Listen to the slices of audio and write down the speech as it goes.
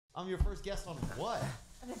I'm your first guest on what?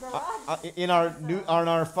 The garage. In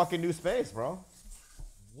our fucking new space, bro.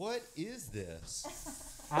 What is this?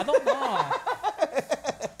 I don't know.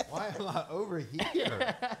 Why am I over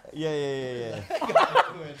here? Yeah.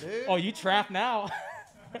 Oh, you trapped now.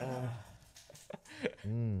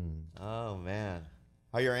 Oh man,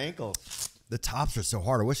 how are your ankles? The tops are so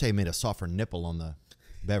hard. I wish they made a softer nipple on the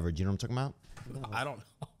beverage. You know what I'm talking about? I don't know.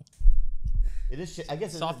 It is. I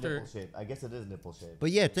guess it's Softer. nipple shape. I guess it is nipple shape.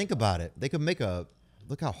 But yeah, think about it. They could make a.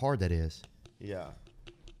 Look how hard that is. Yeah.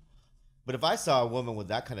 But if I saw a woman with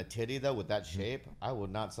that kind of titty though, with that shape, I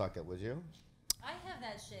would not suck it. Would you? I have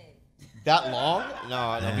that shape. That long?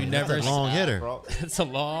 No, no. You never That's a long hitter. Bro. It's a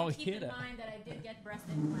long Keep in hitter. mind that I did get breast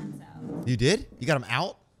implants out. You did? You got them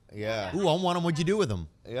out? Yeah. Ooh, I want them. What'd you do with them?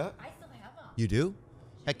 Yeah. I still have them. You do?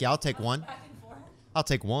 Heck yeah, I'll take one. Back and forth. I'll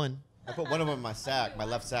take one. I put one of them in my sack, my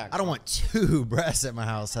left sack. I don't want two breasts at my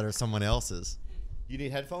house that are someone else's. You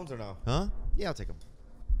need headphones or no? Huh? Yeah, I'll take them.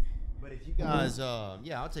 But if you guys,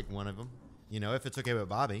 yeah, I'll take one of them. You know, if it's okay with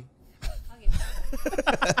Bobby. I'll give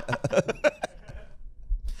it.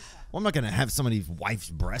 Well, I'm not going to have somebody's wife's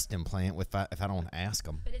breast implant if I don't ask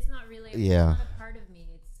them. But it's not really. Yeah. It's not a part of me.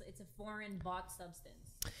 It's a foreign bought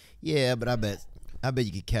substance. Yeah, but I bet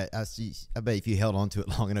you could catch. I bet if you held on to it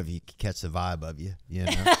long enough, you could catch the vibe of you. You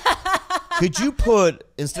know. Could you put,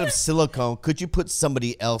 instead of silicone, could you put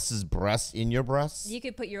somebody else's breast in your breasts? You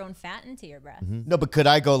could put your own fat into your breast. No, but could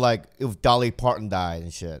I go like, if Dolly Parton died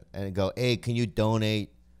and shit, and go, hey, can you donate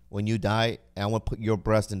when you die? And I want to put your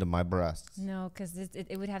breast into my breasts. No, because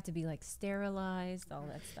it would have to be like sterilized, all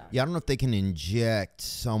that stuff. Yeah, I don't know if they can inject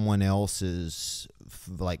someone else's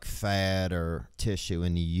like fat or tissue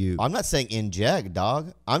into you. I'm not saying inject,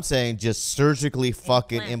 dog. I'm saying just surgically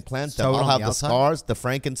fucking implant them. Sew it I'll on have the the outside? scars, the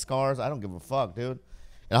Franken scars. I don't give a fuck, dude.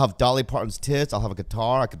 And I'll have Dolly Parton's tits. I'll have a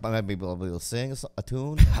guitar. I could maybe be able to sing a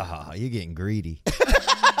tune. You're getting greedy.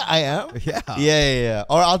 I am? Yeah.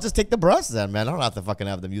 Or I'll just take the breasts then, man. I don't have to fucking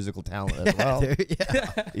have the musical talent as well.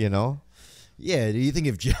 Yeah. You know? Yeah, do you think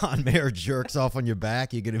if John Mayer jerks off on your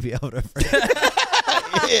back, you're going to be able to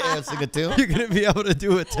Yeah, sing a tune. you're going to be able to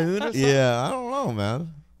do a tune or something? Yeah, I don't know,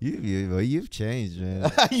 man. You've changed, man.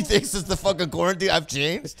 You think since the fucking quarantine I've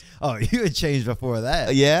changed? Oh, you had changed before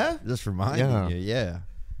that. Yeah? Just reminding you, yeah.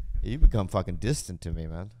 You become fucking distant to me,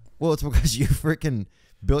 man. Well, it's because you freaking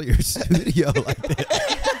built your studio like that.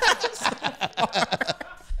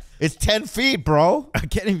 It's 10 feet, bro. I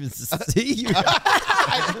can't even see you.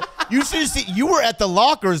 You should see. You were at the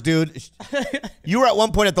lockers, dude. You were at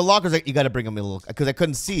one point at the lockers. Like, you got to bring them a little, because I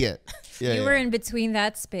couldn't see it. Yeah, You were in between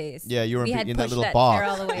that space. Yeah, you were we had in that pushed little that box. chair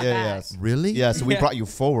all the way back. Yes. Really? Yeah, so we brought you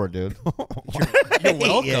forward, dude. You're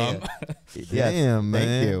welcome. Yes, Damn, man.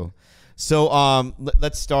 Thank you. So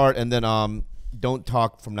let's start, and then don't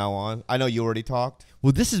talk from now on. I know you already talked.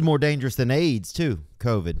 Well, this is more dangerous than AIDS, too.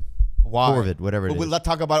 COVID. Why? Corvid, whatever it is. Let's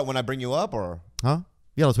talk about it when I bring you up, or? Huh?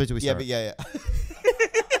 Yeah, let's wait till we Yeah, start. but yeah.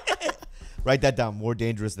 Write that down. More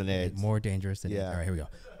dangerous than AIDS. More dangerous than Yeah. All right, here we go.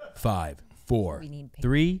 5, 4, We need paper.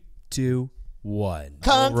 3, 2, 1.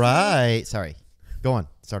 All right. Sorry. Go on.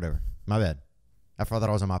 Start over. My bad. I thought I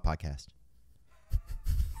was on my podcast.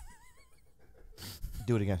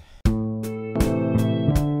 Do it again.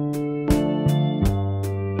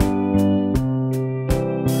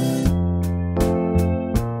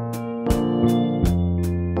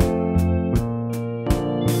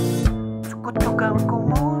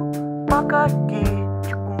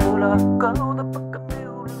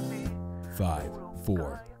 Five,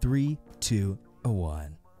 4, 3, 2,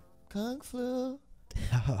 1. Kung flu.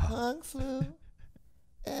 Kung flu.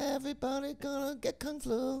 Everybody gonna get kung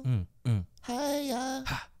flu. Hiya.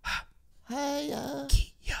 Hiya.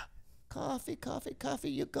 Coffee, coffee,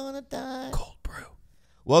 coffee, you're gonna die. Cold brew.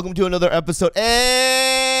 Welcome to another episode. Ayo.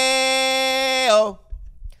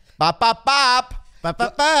 Bop, bop, bop. Bop,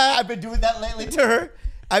 bop, bop. I've been doing that lately to her.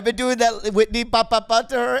 I've been doing that Whitney bop, bop, bop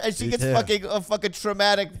to her, and she Me gets too. fucking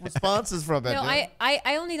traumatic responses from it. No, dude.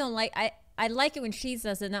 I only don't like I like it when she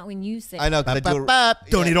says it, not when you say it. I know. 'Cause I Bop, do, bop, bop.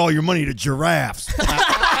 Donate all your money to giraffes.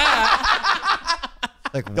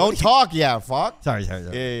 Like, don't talk, yeah, fuck. Sorry.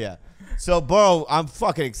 Yeah. So, bro, I'm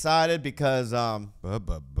fucking excited because Bub,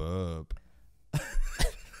 bub, bub.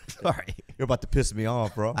 Sorry. you're about to piss me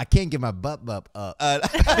off, bro. I can't get my butt up. I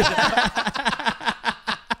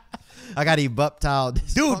got bup-tile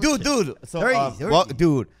Dude. So,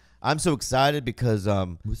 dude, I'm so excited because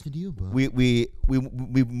What's the deal, bub? we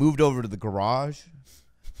moved over to the garage,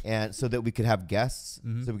 and so that we could have guests,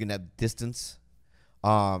 so we can have distance.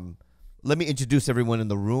 Let me introduce everyone in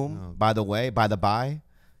the room. By the way, by.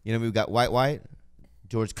 You know, we've got White,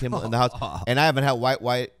 George Kimball in the house. And I haven't had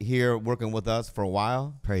White here working with us for a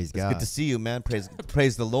while. Praise It's God. good to see you, man.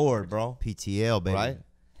 Praise the Lord, bro. PTL, baby. Right?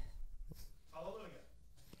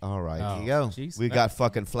 All right. There you go. Jeez. We got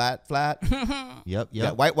fucking flat. Yep. We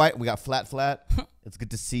got white. We got flat. It's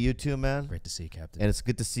good to see you too, man. Great to see you, Captain. And it's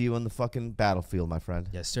good to see you on the fucking battlefield, my friend.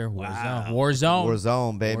 Yes, sir. Warzone.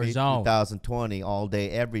 Warzone, baby. Warzone. 2020, all day,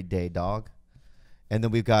 every day, dog. And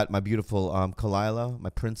then we've got my beautiful Khalyla, my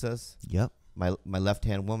princess, Yep. my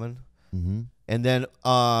left-hand woman. Mm-hmm. And then,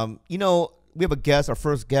 you know, we have a guest, our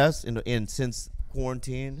first guest in since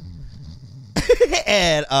quarantine.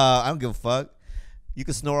 And I don't give a fuck. You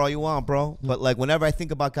can snore all you want, bro. But like whenever I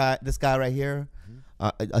think about this guy right here,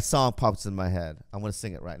 a song pops in my head. I'm gonna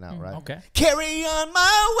sing it right now, right? Okay. Carry on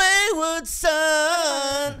my wayward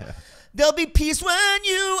son. There'll be peace when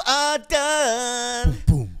you are done.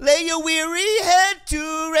 Boom. Lay your weary head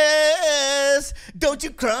to rest. Don't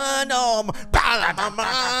you cry no more.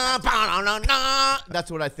 That's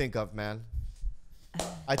what I think of, man.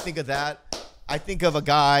 I think of that. I think of a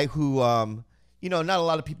guy who, you know, not a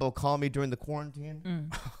lot of people call me during the quarantine.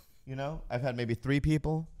 You know, I've had maybe 3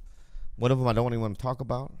 people. One of them I don't even want to talk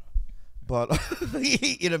about. But,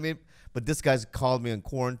 you know what I mean? But this guy's called me in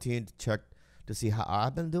quarantine to check to see how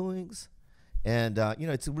I've been doing. And, you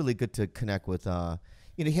know, it's really good to connect with, you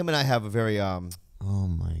know, him and I have a very, Oh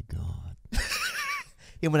my God.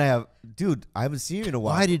 him and I have, dude, I haven't seen you in a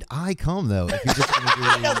while. Why did I come though? If you're just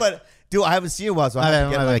gonna do No, but, dude, I haven't seen you in a while, so I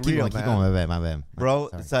have to get like keep real, going, keep man. going. My bad. Bro,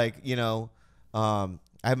 Sorry. it's like, you know, I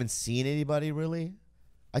haven't seen anybody really.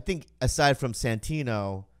 I think aside from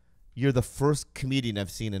Santino, you're the first comedian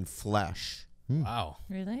I've seen in flesh. Wow.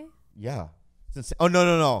 Really? Yeah. Oh,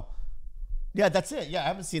 no. Yeah, that's it. Yeah, I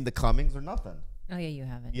haven't seen the Cummings or nothing. Oh yeah, you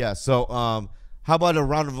haven't. Yeah, so how about a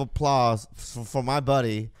round of applause for my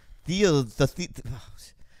buddy Theo?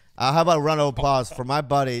 How about a round of applause for my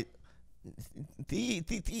buddy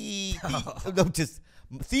no, just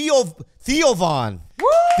Theo Vaughn.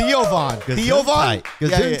 Theo Vaughn. Theo Vaun.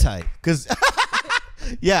 Gesundheit. Because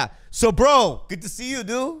yeah. So, bro, good to see you,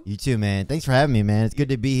 dude. You too, man. Thanks for having me, man. It's good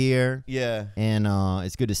to be here. Yeah. And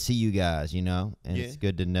it's good to see you guys, you know, and Yeah. it's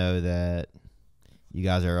good to know that you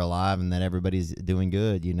guys are alive and that everybody's doing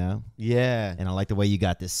good, you know. Yeah. And I like the way you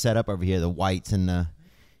got this set up over here, the whites and the,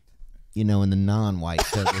 you know, and the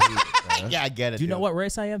non-whites. over here, bro. Yeah, I get it. Do you know dude. what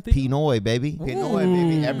race I am, Theo? Pinoy, baby.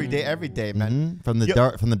 Pinoy, baby, every day, man. Mhm. From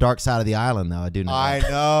the dark side of the island, though. I do know. I that.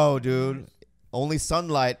 know, dude. Only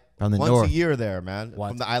sunlight From the once north. a year there, man.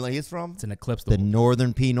 Once. From the island he's from. It's an eclipse. The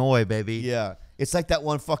northern Pinoy, baby. Yeah. It's like that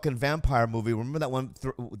one fucking vampire movie. Remember that one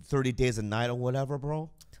 30 Days a Night or whatever, bro?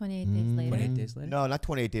 28 days later. 28 days later. No, not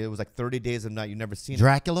 28 days. It was like 30 Days a Night. You never seen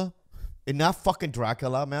Dracula. it. Not fucking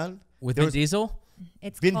Dracula, man. With There Vin was- Diesel?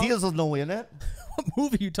 It's Vin called Diesel's no in it. What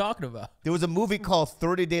movie are you talking about? There was a movie called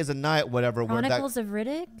 30 Days a Night, whatever. Chronicles of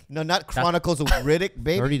Riddick. No, not Chronicles of Riddick,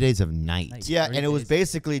 baby. 30 Days of Night. Yeah, 30 and it was Days.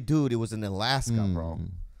 basically, dude, it was in Alaska, bro.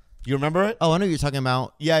 You remember it? Oh, I know you're talking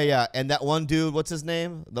about Yeah. And that one dude, what's his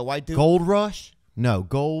name? The white dude? Gold Rush. No,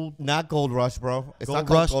 Gold Not Gold Rush, bro. It's not Gold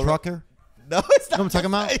called Rush Gold Trucker. No, it's not. know what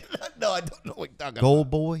I'm talking No, I don't know what you're talking Gold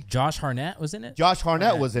about. Boy. Josh Harnett was in it? Josh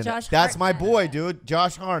Harnett was in Josh it. That's my Hartnett. boy, dude.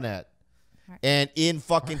 Josh Harnett. And in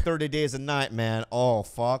fucking 30 Days a Night, man. Oh,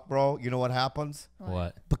 fuck, bro. You know what happens?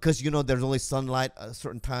 What? Because, you know, there's only sunlight at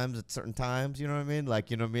certain times, you know what I mean?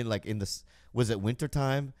 Like, you know what I mean? Like in this, was it winter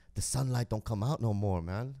time? The sunlight don't come out no more,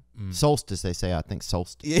 man. Solstice, they say. I think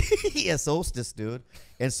solstice. Yeah, solstice, dude.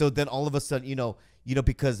 And so then all of a sudden, you know,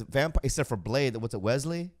 because vampire, except for Blade, what's it,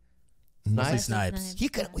 Wesley? Wesley Snipes? Snipes.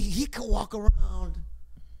 He could walk around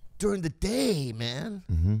during the day,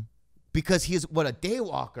 man. Because he's what a day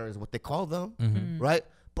walker is what they call them, right?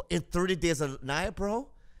 But in 30 Days a Night, bro,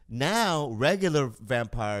 now regular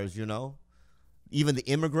vampires, you know, even the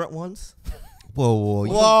immigrant ones. Whoa.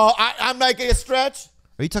 Whoa, I'm making a stretch.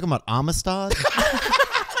 Are you talking about Amistad?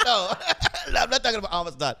 No, I'm not talking about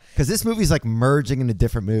Amistad. Because this movie's like merging into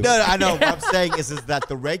different movies. No, I know. What I'm saying is that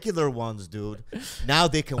the regular ones, dude, now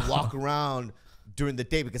they can walk around during the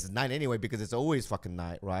day because it's night anyway, because it's always fucking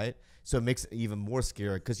night, right? So it makes it even more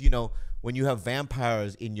scary. Because, you know, when you have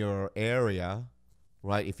vampires in your area,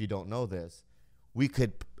 right, if you don't know this, we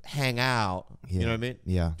could hang out, you know what I mean?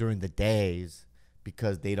 Yeah. During the days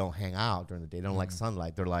because they don't hang out during the day. They don't like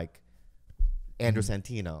sunlight. They're like Andrew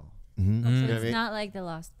Santino. So You know what I it's mean? not like the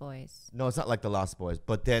Lost Boys. No, it's not like the Lost Boys.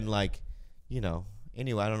 But then, like, you know,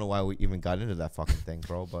 anyway, I don't know why we even got into that fucking thing,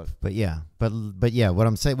 bro. But yeah,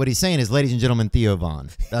 what he's saying is, ladies and gentlemen, Theo Vaughn.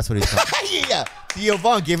 That's what he's talking. yeah, Theo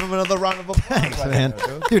Vaughn, give him another round of applause. Thanks, right man. there,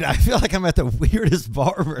 dude. Dude, I feel like I'm at the weirdest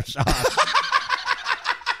barber shop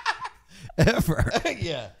ever.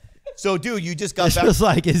 Yeah. So, dude, you just got It's back. just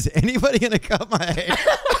like, is anybody gonna cut my hair?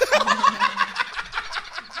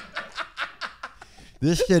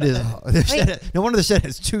 This shit is. No wonder the shit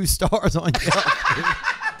has 2 stars on Yelp.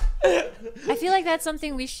 I feel like that's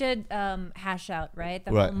something we should hash out, right?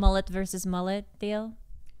 The Right. whole mullet versus mullet deal.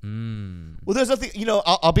 Well, there's nothing,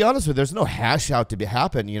 I'll be honest with you. There's no hash out to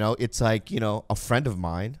happen. It's like, a friend of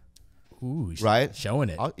mine, Ooh, right? Showing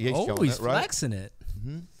it. Yeah, oh, showing he's it, right? flexing it.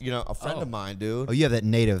 A friend of mine, dude. Oh, you have that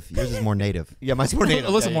native. Yours is more native. Yeah, mine's more native. A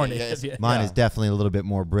little Yeah, more yeah, native. Yeah. Mine is definitely a little bit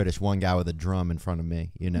more British. One guy with a drum in front of me,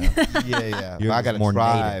 Yeah, yeah. Yours I got is a more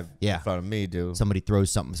tribe native. Yeah. in front of me, dude. Somebody throws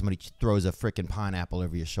something. Somebody throws a freaking pineapple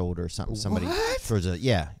over your shoulder or something. Somebody throws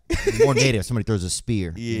more native. Somebody throws a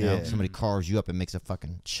spear. Yeah. Somebody carves you up and makes a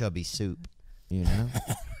fucking chubby soup.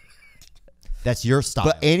 That's your style.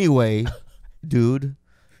 But anyway, dude,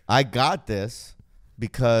 I got this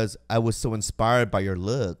because I was so inspired by your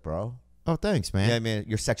look, bro. Oh, thanks, man. Yeah, I mean,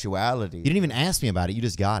 your sexuality. You didn't even ask me about it. You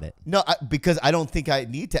just got it. No, because I don't think I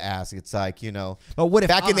need to ask. It's like, But what if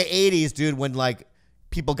back in the 80s, dude, when like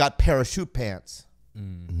people got parachute pants,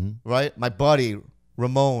 right? My buddy,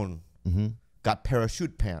 Ramon, got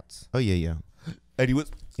parachute pants. Oh, yeah. And he was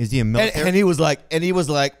Is he a military? and he was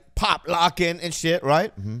like pop locking and shit,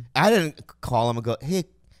 right? I didn't call him and go, hey,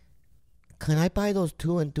 can I buy those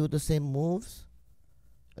 2 and do the same moves?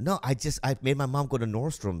 No, I made my mom go to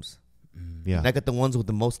Nordstrom's. Yeah. And I got the ones with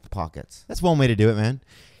the most pockets. That's one way to do it, man.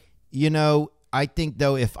 I think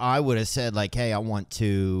though, if I would have said like, hey, I want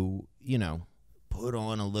to, put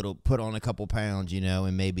on a couple pounds,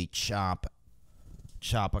 and maybe chop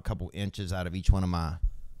a couple inches out of each one of my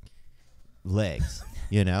legs,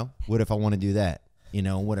 what if I want to do that?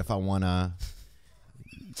 What if I want to,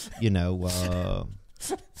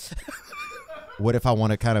 what if I want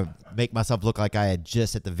to kind of make myself look like I had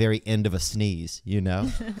just at the very end of a sneeze,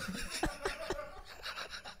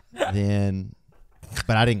 Then,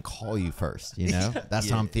 but I didn't call you first, That's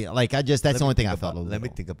how I'm feeling. Like, that's the only thing I felt a little. Let me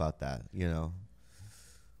think about that,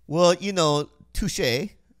 Well, touche.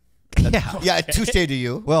 Yeah, touche to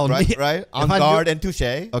you. Well, right? On guard and touche.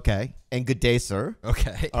 Okay. And good day, sir.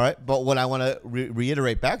 Okay. All right. But what I want to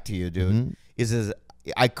reiterate back to you, dude, is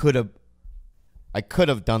I could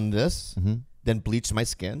have done this, then bleached my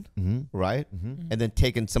skin, right? And then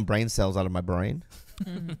taken some brain cells out of my brain.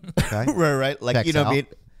 Okay. right. Like, Checks what I out. mean?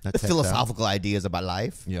 That The checks philosophical ideas about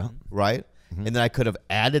life. Yeah. Right. And then I could have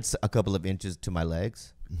added a couple of inches to my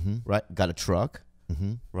legs. Right. Got a truck.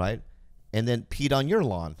 Right. And then peed on your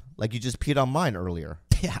lawn. Like you just peed on mine earlier.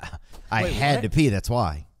 Yeah. I had to pee. That's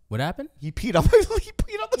why. What happened? He peed on the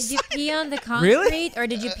Did you side. pee on the concrete or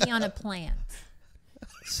did you pee on a plant?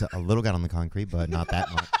 So a little got on the concrete, but not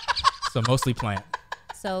that much. So mostly plant.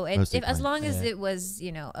 So Mostly as plant. long as it was,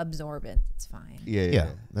 absorbent, it's fine. Yeah.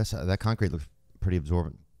 That concrete looks pretty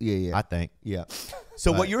absorbent. Yeah. I think. Yeah.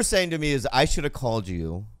 So what you're saying to me is I should have called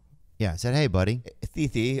you, Yeah. I said, hey, buddy,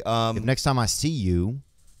 Thithi. if next time I see you,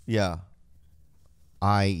 Yeah.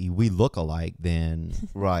 we look alike, then.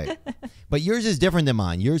 Right. But yours is different than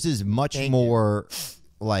mine. Yours is much more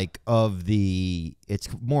like it's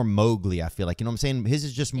more Mowgli, I feel like. You know what I'm saying? His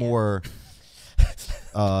is just more,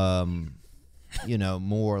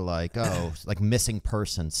 more like, like missing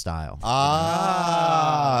person style.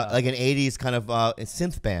 Like an 80s kind of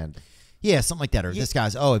synth band. Yeah, something like that. Or this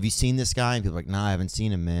guy's, have you seen this guy? And people are like, nah, I haven't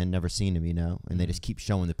seen him, man. Never seen him, And they just keep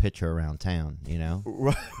showing the picture around town,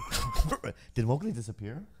 Right. Did Mowgli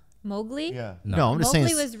disappear? Mowgli? Yeah. No, I'm just Mowgli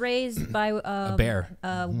saying. was raised by A bear.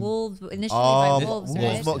 wolves, initially by wolves,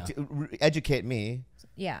 right? Educate me.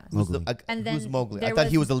 Yeah. Mowgli. And Who's then Mowgli? I there thought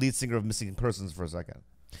he was was- the lead singer of Missing Persons for a second.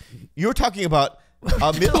 You were talking about. He's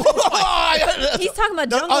talking about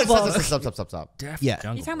Jungle Book. Stop. Yeah.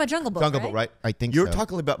 He's talking about Jungle Book, Jungle Book, right? I think You're so.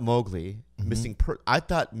 talking about Mowgli. I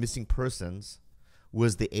thought Missing Persons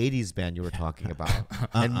was the 80s band you were talking about.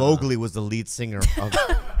 And Mowgli was the lead singer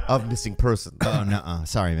of Missing Persons. Oh, no.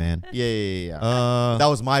 Sorry, man. Yeah. Uh, That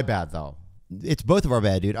was my bad, though. It's both of our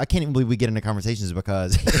bad, dude. I can't even believe we get into conversations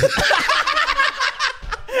because.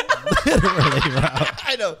 Literally, bro.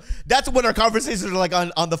 I know. That's when our conversations are like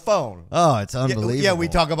on the phone. Oh, it's unbelievable. Yeah, we're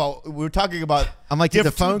talking about. I'm like, did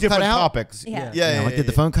the phone cut different out? topics. Yeah. I'm like, did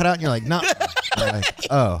the phone cut out? And you're like, no. I'm like,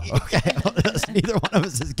 oh, okay. Neither one of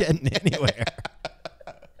us is getting anywhere.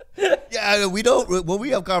 Yeah, we don't. When we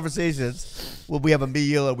have conversations, when we have a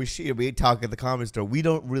meal or we talk at the comedy store, we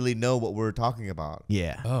don't really know what we're talking about.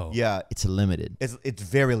 Yeah. Oh. Yeah, It's limited. it's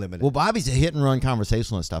very limited. Well, Bobby's a hit and run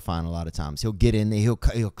conversationalist. I find a lot of times he'll get in there,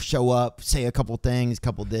 he'll show up, say a couple things,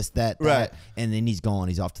 couple this, that, Right. and then he's gone.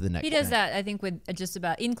 He's off to the next. He does thing. that, I think, with just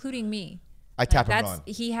about, including me. I tap and run.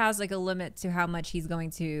 He has like a limit to how much he's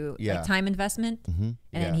going to like time investment, and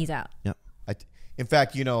then he's out. Yep. In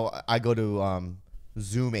fact, you know, I go to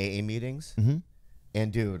Zoom AA meetings,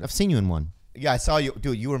 and dude, I've seen you in one. yeah, I saw you,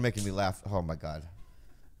 dude. You were making me laugh. Oh my god,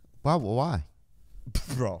 Why?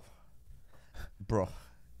 bro.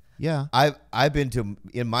 Yeah. I've been to,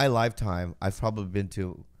 in my lifetime, I've probably been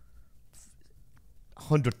to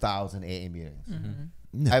 100,000 AA meetings.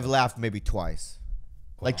 No. I've laughed maybe twice,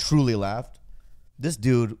 like truly laughed. This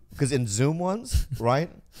dude, because in Zoom ones, right?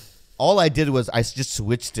 All I did was I just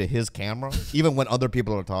switched to his camera, even when other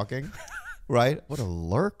people are talking, right? What a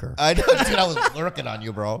lurker. I know, dude. I was lurking on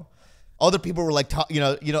you, bro. Other people were like, you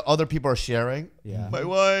know, other people are sharing. Yeah. My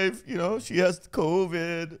wife, you know, she has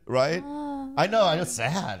COVID, right? I know, it's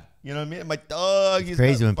sad. You know what I mean? My dog, he's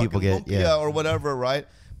crazy got when people fucking get lumpia or whatever, right?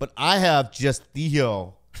 But I have just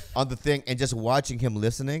Theo on the thing, and just watching him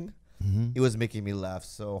listening, it was making me laugh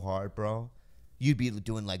so hard, bro. You'd be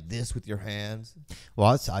doing like this with your hands.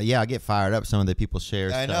 Well, I get fired up. Some of the people share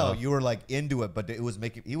I stuff. know you were like into it, but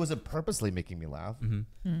he wasn't purposely making me laugh.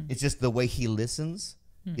 It's just the way he listens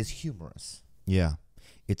is humorous. Yeah.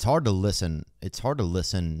 It's hard to listen. It's hard to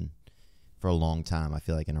listen for a long time, I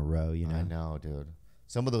feel like, in a row, you know? I know, dude.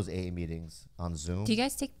 Some of those AA meetings on Zoom. Do you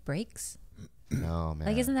guys take breaks? No, man.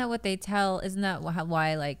 Like, isn't that what they tell? Isn't that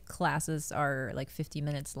why like classes are like 50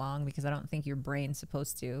 minutes long? Because I don't think your brain's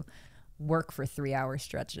supposed to work for 3-hour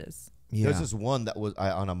stretches. Yeah. There's this one that was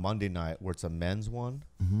on a Monday night where it's a men's one.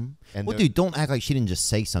 And Well, dude, don't act like she didn't just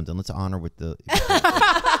say something. Let's honor with the... no,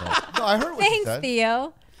 I heard what you Thanks, said.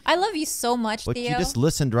 Theo. I love you so much, But Theo. you just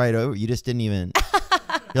listened right over. You just didn't even...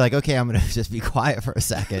 You're like, okay, I'm going to just be quiet for a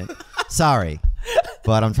second. Sorry.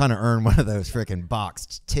 But I'm trying to earn one of those freaking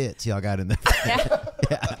boxed tits y'all got in there.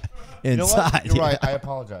 Yeah. You know Inside. what? You're right. I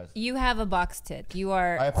apologize. You have a box tit. You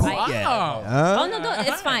are. I apologize. Oh no, no,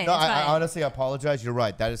 it's fine. No, it's fine. I honestly apologize. You're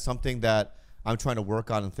right. That is something that I'm trying to work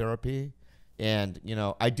on in therapy. And, you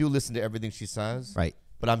know, I do listen to everything she says. Right.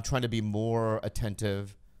 But I'm trying to be more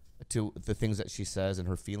attentive to the things that she says and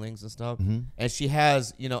her feelings and stuff. And she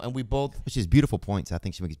has, you know, and we both... She has beautiful points. I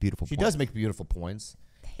think she makes beautiful She points. does make beautiful points.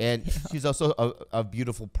 And she's also a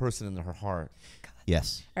beautiful person in her heart.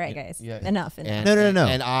 Yes. All right, guys. Yeah. Enough. And- No.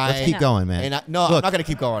 And Let's keep going, man. And no, Look, I'm not going to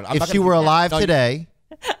keep going. if she were alive today,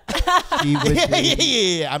 she would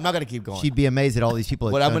be, I'm not going to keep going. she'd be amazed at all these people.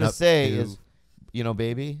 that What I'm showed going to up say to- is, you know,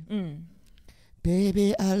 baby.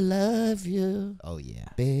 Baby, I love you. Oh, yeah.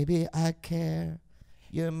 Baby, I care.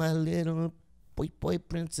 You're my little boy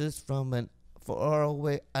princess from an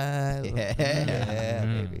faraway island. Yeah,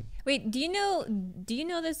 baby. Wait, do you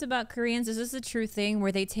know this about Koreans? Is this a true thing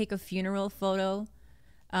where they take a funeral photo,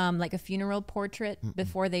 like a funeral portrait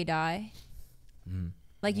before they die?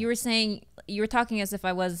 Like you were saying, you were talking as if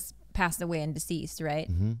I was passed away and deceased, right?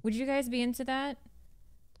 Would you guys be into that?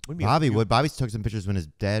 What do you mean, Bobby you- would. Bobby took some pictures when his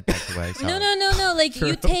dad passed away. No. Like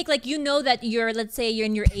you take, like, you know that you're, let's say you're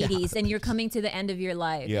in your 80s and you're coming to the end of your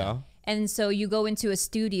life. Yeah. And so you go into a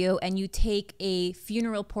studio and you take a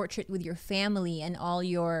funeral portrait with your family and all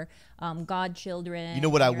your godchildren. You know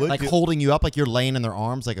what I your- would Like do? holding you up, like you're laying in their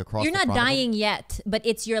arms, like across You're the not front of them? dying yet, but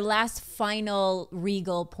it's your last final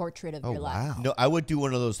regal portrait of Oh, your life. wow. No, I would do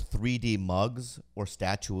one of those 3D mugs or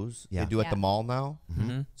statues Yeah. they do at the Yeah. mall now.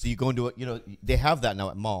 So you go into it, you know, they have that now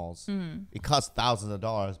at malls. It costs thousands of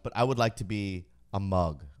dollars, but I would like to be a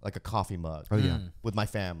mug, like a coffee mug. Oh, yeah. With my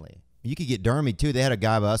family. You could get dermied too. They had a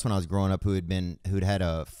guy by us when I was growing up who'd had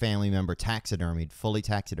a family member taxidermied, fully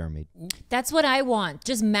taxidermied. That's what I want.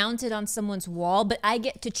 Just mounted on someone's wall, but I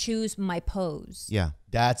get to choose my pose. Yeah.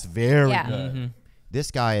 That's very Yeah. good. This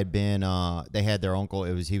guy had been. They had their uncle.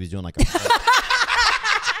 He was doing like a.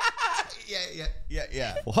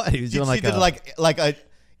 Yeah. What? He was doing She did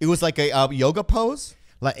it was like a yoga pose.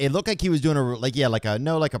 Like it looked like he was doing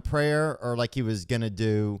like a prayer, or like he was gonna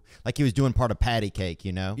do, like he was doing part of patty cake,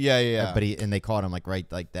 you know? Yeah. But they caught him like right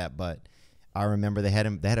like that. But I remember they had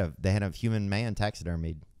a human man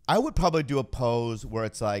taxidermied. I would probably do a pose where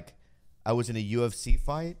it's like I was in a UFC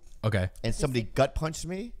fight Okay. and somebody gut punched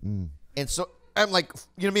me, and so I'm like,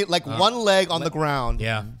 you know what I mean, like one leg on the ground,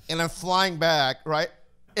 Yeah. and I'm flying back, right,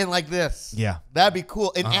 and like this, Yeah. that'd be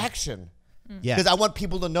cool in action, Yeah. because I want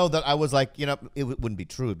people to know that I was like, you know, it wouldn't be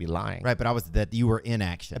true, it'd be lying, Right, but you were in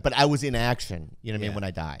action. But I was in action, you know what I Yeah. mean, when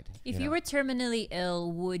I died. If you were terminally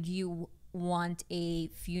ill, would you want a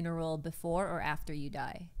funeral before or after you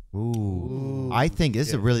die? Ooh. I think this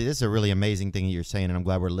is a really amazing thing that you're saying, and I'm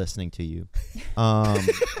glad we're listening to you. All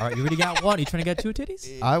right, you already got one. You trying to get two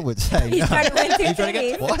titties? I would say He's no. trying to win two You trying to titties.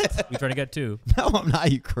 get what? You trying to get two? No, I'm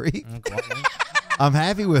not. You creep. Okay. I'm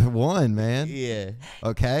happy with one, man. Yeah.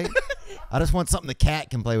 Okay. I just want something the cat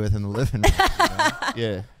can play with in the living room. You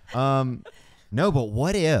know? Yeah. No, but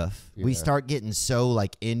what if we Yeah. start getting so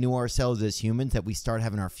like into ourselves as humans that we start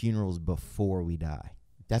having our funerals before we die?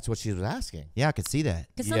 That's what she was asking. Yeah, I could see that.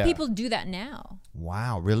 Because some Yeah. people do that now.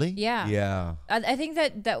 Wow, really? Yeah. Yeah. I think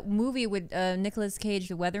that movie with Nicolas Cage,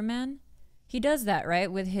 The Weatherman, he does that, right?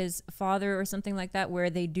 With his father or something like that, where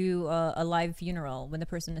they do a live funeral when the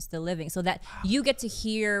person is still living, so that you get to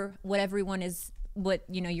hear what everyone is, what,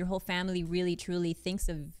 you know, your whole family really truly thinks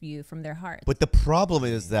of you from their heart. But the problem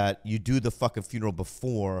is that you do the fucking funeral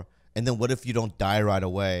before, and then what if you don't die right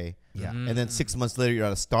away? Yeah. And then 6 months later, you're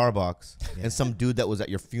at a Starbucks, and some dude that was at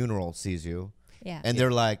your funeral sees you, Yeah. and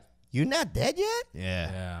they're like, "You're not dead yet?"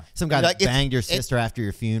 Yeah. Yeah. Some guy Like, that it's- banged your sister after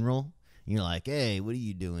your funeral. And you're like, hey, what are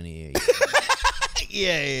you doing here?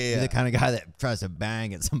 Yeah. You're the kind of guy that tries to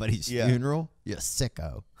bang at somebody's Yeah. funeral. You're a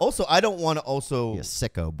sicko. Also, I don't want to also. You're a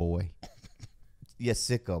sicko, boy. Yeah,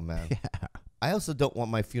 sicko, man. I also don't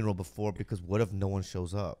want my funeral before, because what if no one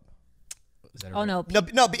shows up? Is that Oh no.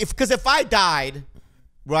 No, because if I died,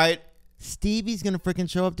 right? Stevie's going to freaking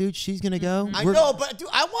show up, dude. She's going to go. I We're- know, but dude,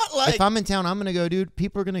 I want like. If I'm in town, I'm going to go, dude.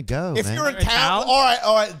 People are going to go, If man. you're in In town, town?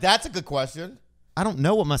 all right, that's a good question. I don't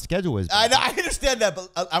know what my schedule is. I bro. understand that, but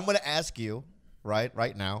I'm going to ask you,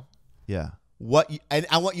 right now, Yeah. and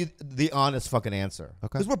I want you the honest fucking answer. Okay.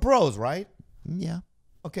 Because we're bros, right? Yeah.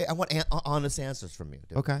 Okay, I want honest answers from you,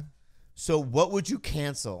 dude. Okay. So what would you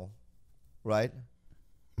cancel, right?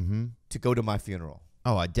 Mm-hmm. To go to my funeral.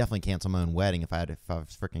 Oh, I'd definitely cancel my own wedding if I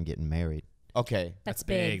was freaking getting married. Okay. That's That's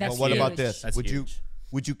big. big. But That's But what about huge. this? That's would huge.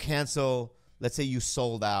 you cancel? Let's say you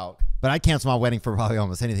sold out. But I'd cancel my wedding for probably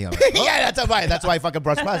almost anything else. Yeah, that's right. That's why I fucking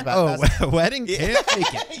brushed past that. Oh, wedding? Can't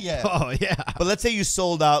make it. Yeah. Oh, yeah. But let's say you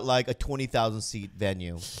sold out like a 20,000 seat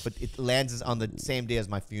venue, but it lands on the same day as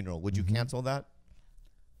my funeral. Would you cancel that?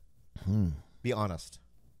 Be honest.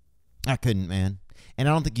 I couldn't, man. And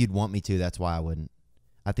I don't think you'd want me to. That's why I wouldn't.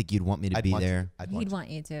 I think you'd want me to I'd be want you- there. I'd He'd want want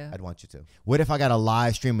you to. I'd want you to. What if I got a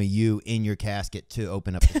live stream of you in your casket to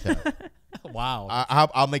open up the show? Wow.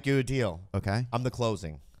 I'll make you a deal. Okay. I'm the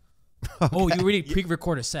closing. Oh, you already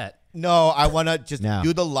pre-record a set. No, I want to just No.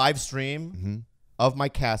 do the live stream of my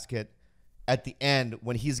casket. At the end,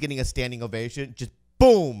 when he's getting a standing ovation, just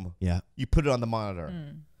boom, Yeah. you put it on the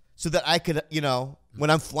monitor. So that I could, when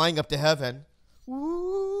I'm flying up to heaven,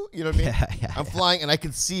 woo, you know what I mean? Yeah, I'm flying and I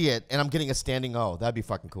can see it and I'm getting a standing O. That'd be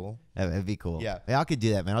fucking cool. That'd be cool. Yeah. I could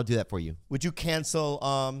do that, man. I'll do that for you. Would you cancel?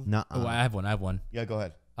 No. Oh, I have one. Yeah, go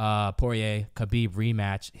ahead. Poirier, Khabib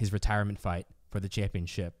rematch his retirement fight for the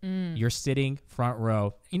championship. You're sitting front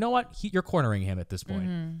row. You know what? You're cornering him at this point.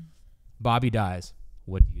 Bobby dies.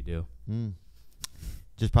 What do you do?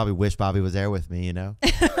 Just probably wish Bobby was there with me,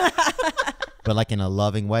 But like in a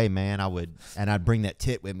loving way, man, I would. And I'd bring that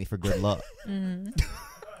tit with me for good luck. And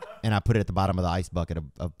I put it at the bottom of the ice bucket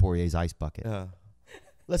of Poirier's ice bucket.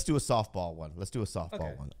 Let's do a softball one. Let's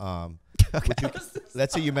one.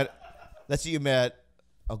 Let's say you met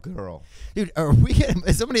a girl. Dude,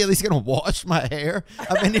 is somebody at least going to wash my hair?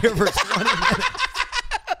 I've been here for 20 minutes.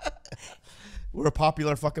 We're a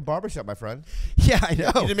popular fucking barbershop, my friend. Yeah, I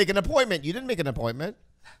know. You didn't make an appointment.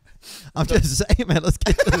 I'm just saying, man, let's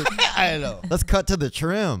get to the, I know. let's cut to the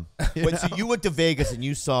trim. Wait, so you went to Vegas and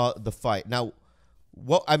you saw the fight. Now,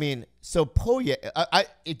 so Poirier,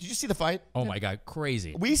 did you see the fight? Oh my God,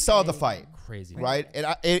 crazy. We saw the fight, Crazy. right? And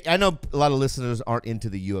I know a lot of listeners aren't into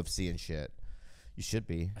the UFC and shit. You should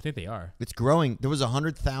be. I think they are. It's growing. There was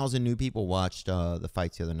 100,000 new people watched the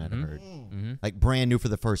fights the other night, I heard. Like brand new for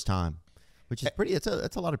the first time, which is pretty, it's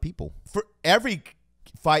a lot of people. For every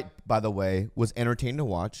fight, by the way, was entertaining to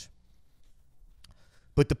watch.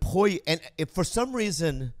 But the Poirier, and if for some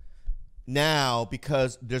reason now,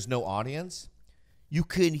 because there's no audience, you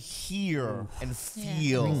can hear and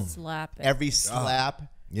feel every slap,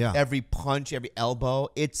 Yeah. every punch, every elbow.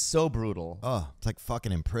 It's so brutal. Oh, it's like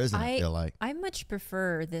fucking in prison, I feel like. I much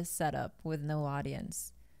prefer this setup with no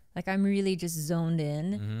audience. Like I'm really just zoned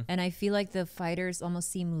in, and I feel like the fighters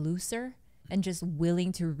almost seem looser and just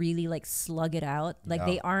willing to really like slug it out. Like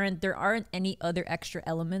there aren't any other extra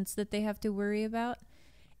elements that they have to worry about.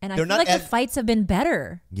 And I feel like the fights have been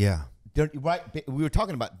better. Yeah. Right, we were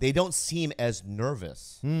talking about, they don't seem as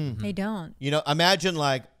nervous. They don't. Imagine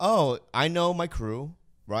like, oh, I know my crew,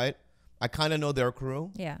 right? I kind of know their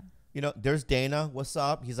crew. Yeah. There's Dana. What's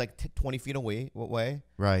up? He's like 20 feet away. What way?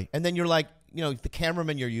 Right. And then you're like, the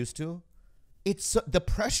cameraman you're used to. It's the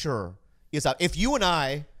pressure is up. If you and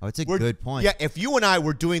I, Oh, it's a good point. Yeah, if you and I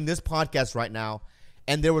were doing this podcast right now,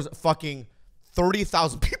 and there was fucking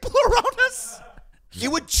 30,000 people around us, it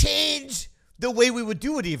would change the way we would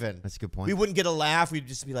do it even. That's a good point. We wouldn't get a laugh. We'd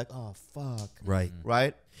just be like, oh, fuck. Right.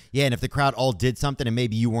 Right? Yeah, and if the crowd all did something and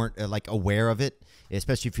maybe you weren't like aware of it,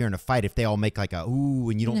 especially if you're in a fight, if they all make like a ooh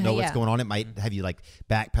and you don't know what's going on, it might have you like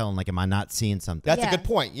backpedaling, like, am I not seeing something? That's a good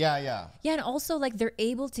point. Yeah. Yeah, and also like they're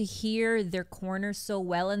able to hear their corner so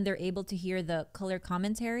well, and they're able to hear the color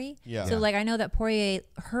commentary. Yeah. So like I know that Poirier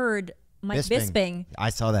heard Mike Bisping.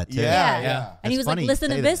 I saw that too. Yeah. And he was like, funny you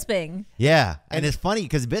listen to say that. Bisping. Yeah, and it's funny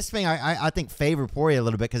because Bisping, I think favored Poirier a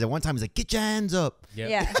little bit because at one time he's like, get your hands up. Yep.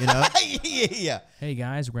 Yeah. You know? Yeah. Hey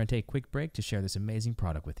guys, we're gonna take a quick break to share this amazing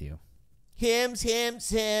product with you. Hymns.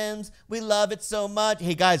 We love it so much.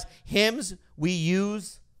 Hey, guys, hymns we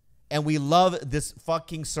use, and we love this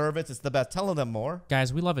fucking service. It's the best. Tell them more.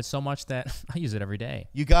 Guys, we love it so much that I use it every day.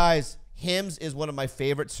 You guys, hymns is one of my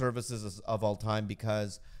favorite services of all time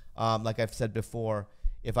because, like I've said before,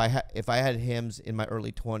 if I had hymns in my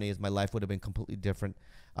early 20s, my life would have been completely different.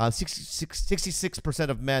 66%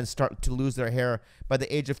 of men start to lose their hair by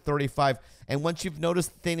the age of 35. And once you've noticed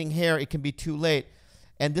thinning hair, it can be too late.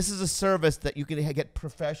 And this is a service that you can get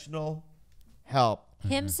professional help.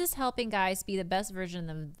 Hims is helping guys be the best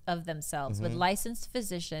version of themselves with licensed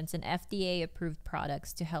physicians and FDA-approved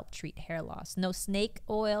products to help treat hair loss. No snake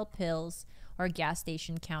oil, pills, or gas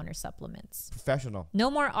station counter supplements. Professional.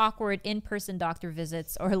 No more awkward in-person doctor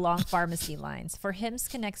visits or long pharmacy lines. For Hims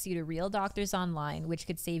connects you to real doctors online, which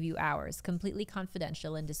could save you hours, completely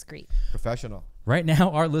confidential and discreet. Professional. Right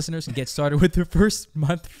now, our listeners can get started with their first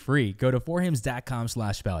month free. Go to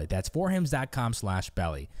forhims.com/belly. That's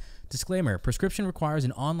forhims.com/belly. Disclaimer, prescription requires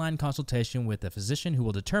an online consultation with a physician who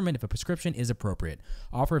will determine if a prescription is appropriate.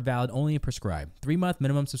 Offer valid only if prescribed. 3-month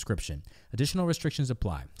minimum subscription. Additional restrictions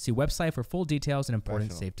apply. See website for full details and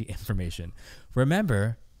important safety information.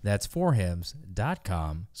 Remember, that's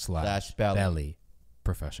forhims.com/belly.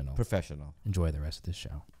 Professional. Professional. Enjoy the rest of the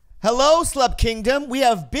show. Hello, Slub Kingdom. We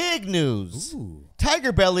have big news.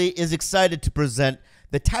 TigerBelly is excited to present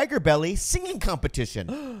the TigerBelly Singing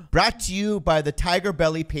Competition, brought to you by the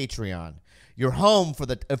TigerBelly Patreon, your home for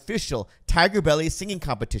the official TigerBelly Singing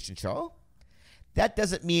Competition show. That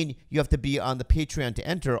doesn't mean you have to be on the Patreon to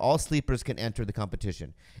enter. All sleepers can enter the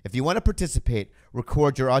competition. If you want to participate,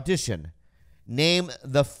 record your audition. Name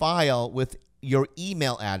the file with your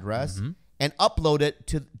email address and upload it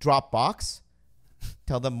to Dropbox.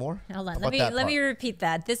 Tell them more. Hold on. Let me repeat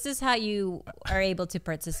that. This is how you are able to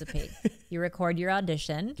participate. You record your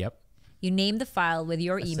audition. Yep. You name the file with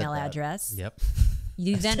your email address. Yep.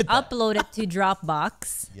 You then upload it to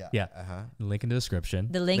Dropbox. Yeah. Link in the description.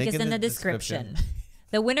 The link is in the description.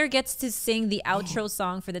 The winner gets to sing the outro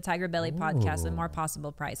song for the TigerBelly podcast and more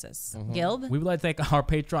possible prizes. Gilb? We would like to thank our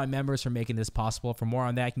Patreon members for making this possible. For more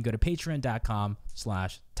on that, you can go to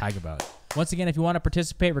patreon.com/TigerBelly. Once again, if you want to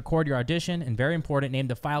participate, record your audition, and very important, name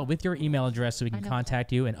the file with your email address so we can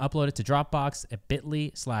contact you and upload it to Dropbox at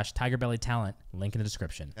bit.ly/TigerBellyTalent. Link in the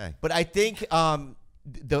description. Okay. But I think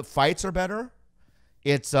the fights are better.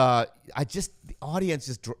 It's the audience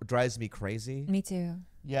just drives me crazy. Me too.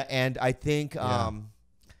 Yeah, and I think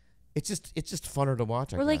it's just funner to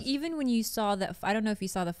watch. Or like even when you saw that, I don't know if you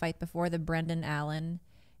saw the fight before, the Brendan Allen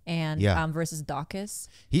and versus Dawkins.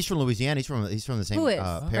 He's from Louisiana. He's from the same. Who is?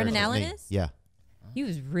 Parish Brendan as Allen me. is? Yeah. He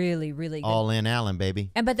was really, really good. All in Allen, baby.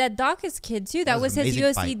 And but that Dawkins kid too. That was his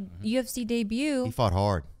UFC debut. He fought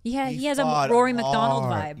hard. He has a Rory McDonald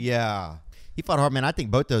vibe. Yeah. He fought hard, man. I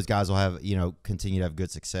think both those guys will have, continue to have good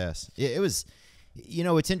success. It was,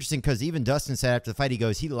 it's interesting because even Dustin said after the fight, he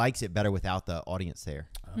goes, he likes it better without the audience there.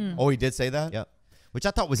 Oh, he did say that? Yep. Which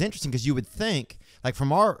I thought was interesting because you would think, like from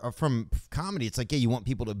comedy, it's like, yeah, you want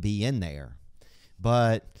people to be in there.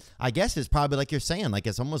 But I guess it's probably like you're saying, like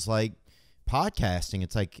it's almost like podcasting.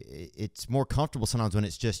 It's like it's more comfortable sometimes when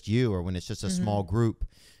it's just you or when it's just a small group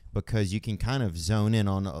because you can kind of zone in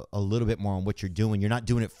on a little bit more on what you're doing. You're not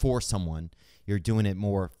doing it for someone. You're doing it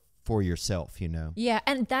more for yourself, Yeah,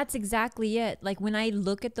 and that's exactly it. Like when I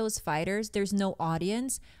look at those fighters, there's no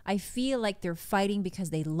audience. I feel like they're fighting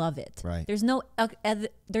because they love it. Right. There's no,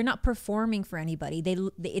 they're not performing for anybody.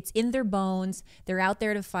 It's in their bones. They're out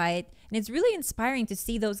there to fight. And it's really inspiring to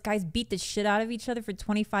see those guys beat the shit out of each other for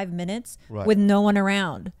 25 minutes with no one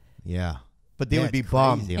around. Yeah. But they would be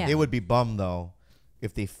bummed. Yeah. They would be bummed, though,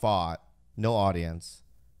 if they fought, no audience,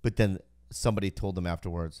 but then somebody told them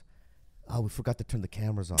afterwards, oh, we forgot to turn the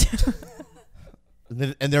cameras on.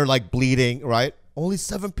 and they're like bleeding, right? Only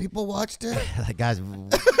 7 people watched it? Like, guys,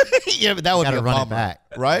 yeah, but that would be a run bummer, it back.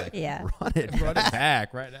 right? Yeah. run it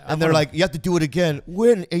Back right now. And they're like, you have to do it again.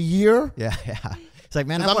 When? A year? Yeah. It's like,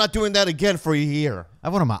 man, I'm not doing that again for a year. I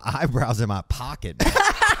have one of my eyebrows in my pocket.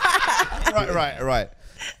 Right.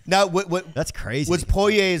 Now, what That's crazy. was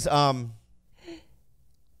Poirier's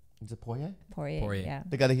Is it Poirier? Poirier. Yeah.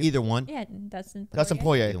 They got Either one. Yeah, Dustin Poirier. Dustin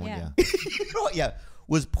Poirier. Either one, Yeah. yeah. You know what? Yeah.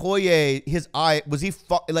 Was Poirier, his eye, was he,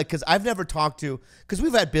 like, because I've never talked to, because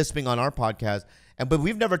we've had Bisping on our podcast, but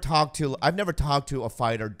I've never talked to a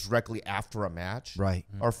fighter directly after a match. Right.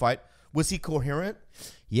 Or fight. Was he coherent?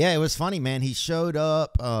 Yeah, it was funny, man. He showed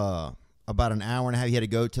up about an hour and a half. He had to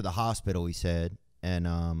go to the hospital, he said. And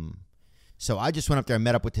so I just went up there and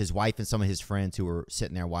met up with his wife and some of his friends who were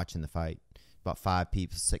sitting there watching the fight. About 5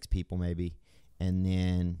 people, 6 people maybe. And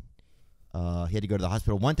then he had to go to the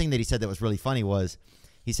hospital. One thing that he said that was really funny was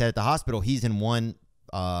he said at the hospital he's in one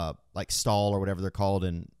like stall or whatever they're called,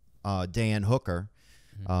 and Dan Hooker,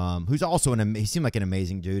 who's also he seemed like an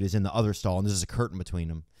amazing dude, is in the other stall, and there's a curtain between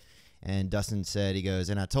them. And Dustin said, he goes,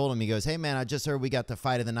 and I told him, he goes, hey man, I just heard we got the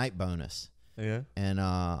fight of the night bonus. Yeah.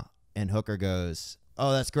 And Hooker goes,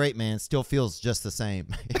 oh, that's great, man. Still feels just the same.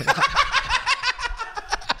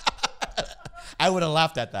 I would have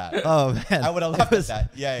laughed at that. Oh man, I would have laughed at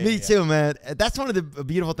that. Yeah, me too, man. That's one of the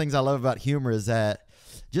beautiful things I love about humor is that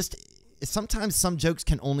just sometimes some jokes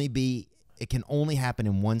can only happen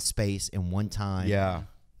in one space in one time. Yeah.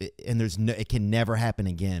 And it can never happen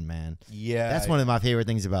again, man. Yeah. That's one of my favorite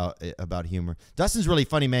things about humor. Dustin's really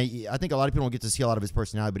funny, man. I think a lot of people don't get to see a lot of his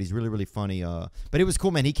personality, but he's really, really funny. But it was cool,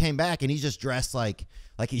 man. He came back and he's just dressed like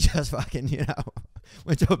he just fucking,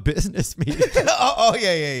 went to a business meeting.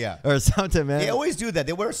 yeah. Or something, man. They always do that.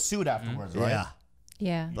 They wear a suit afterwards, right? Yeah.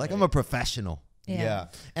 Yeah. Like I'm a professional. Yeah.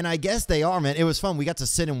 And I guess they are, man. It was fun. We got to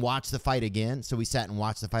sit and watch the fight again. So we sat and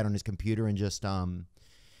watched the fight on his computer and just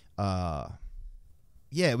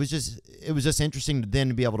it was just interesting to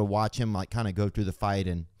then be able to watch him like kind of go through the fight.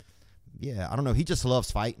 And yeah, I don't know, he just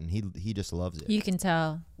loves fighting. He just loves it. You can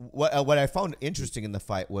tell. What I found interesting in the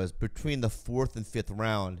fight was between the 4th and 5th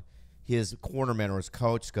round, his cornerman or his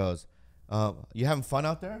coach goes, you having fun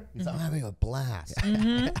out there? He's like, I'm having a blast.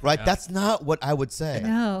 Right? Yeah. That's not what I would say.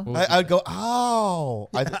 No. I'd go, oh,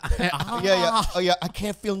 yeah, I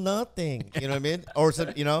can't feel nothing. You know what I mean? Or,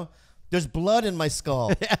 there's blood in my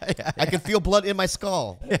skull. I can feel blood in my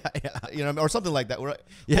skull. Yeah. Or something like that.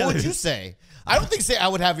 Yeah, what would you say? I don't think I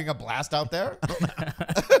would having a blast out there.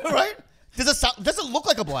 Right? Does it look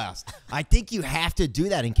like a blast? I think you have to do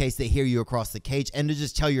that in case they hear you across the cage, and to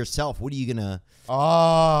just tell yourself, what are you gonna?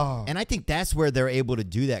 Oh. And I think that's where they're able to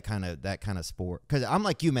do that kind of sport. Because I'm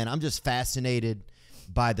like you, man. I'm just fascinated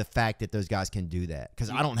by the fact that those guys can do that. Because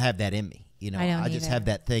I don't have that in me. I just have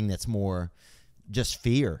that thing that's more just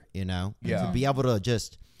fear. Yeah. To be able to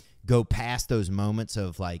just go past those moments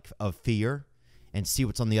of fear and see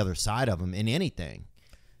what's on the other side of them in anything.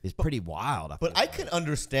 Is pretty wild. But I can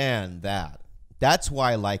understand that. That's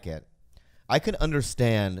why I like it. I can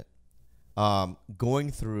understand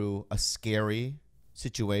going through a scary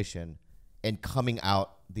situation and coming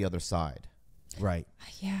out the other side. Right.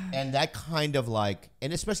 Yeah. And that kind of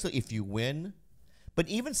and especially if you win. But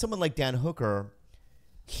even someone like Dan Hooker,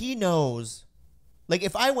 he knows,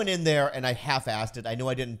 if I went in there and I half-assed it, I knew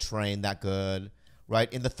I didn't train that good,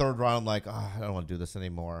 right? In the 3rd round, I'm like, I don't want to do this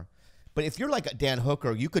anymore. But if you're like Dan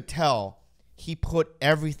Hooker, you could tell he put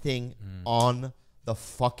everything on the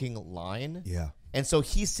fucking line. Yeah. And so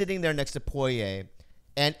he's sitting there next to Poirier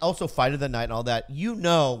and also fight of the night and all that.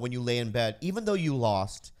 When you lay in bed, even though you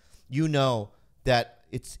lost, that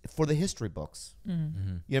it's for the history books. Mm-hmm.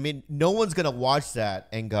 You know what I mean? No one's going to watch that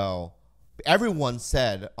and go, everyone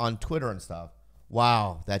said on Twitter and stuff,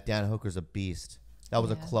 wow, that Dan Hooker's a beast. That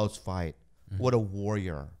was a close fight. Mm-hmm. What a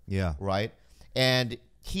warrior. Yeah. Right? And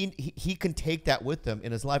he can take that with him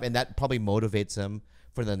in his life, and that probably motivates him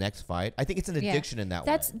for the next fight. I think it's an addiction in that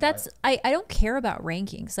way. That's right? I don't care about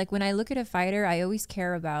rankings. Like when I look at a fighter, I always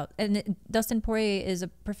care about, and Dustin Poirier is a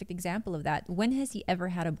perfect example of that. When has he ever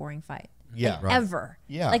had a boring fight? Yeah. Right. Ever.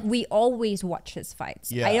 Yeah. Like we always watch his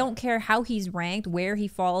fights. Yeah. I don't care how he's ranked, where he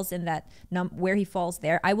falls in that where he falls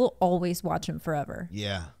there. I will always watch him forever.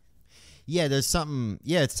 Yeah. Yeah, there's something.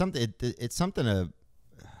 Yeah, it's something. It's something to.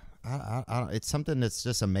 It's something that's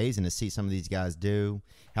just amazing to see some of these guys do,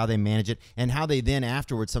 how they manage it, and how they then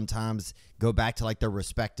afterwards sometimes go back to their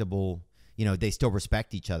respectable. They still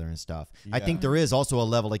respect each other and stuff. Yeah. I think there is also a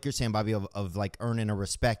level, like you're saying, Bobby, of earning a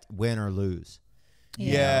respect, win or lose.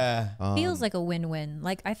 Yeah. Feels like a win-win.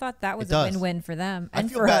 I thought that was a win-win for them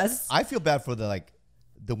and for us. I feel bad for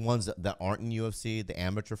the ones that aren't in UFC, the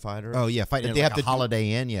amateur fighters. Oh yeah, fighting at a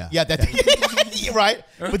Holiday Inn. Yeah. Yeah, right.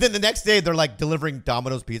 But then the next day they're delivering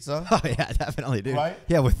Domino's pizza. Oh yeah, definitely, dude. Right?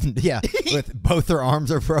 Yeah, with both their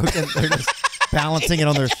arms are broken, they're just balancing it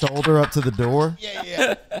on their shoulder up to the door.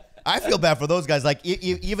 Yeah. I feel bad for those guys.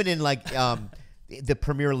 Even in the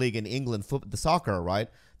Premier League in England, the soccer, right?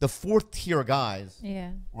 the 4th tier guys,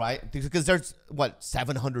 Yeah. right? Because there's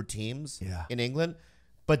 700 teams Yeah. in England,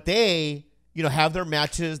 but they, have their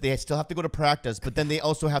matches. They still have to go to practice, but then they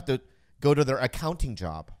also have to go to their accounting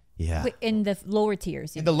job Yeah. Wait, in the lower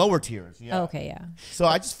tiers. in the lower tiers. Yeah. Oh, okay, yeah. So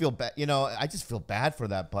I just feel bad. I just feel bad for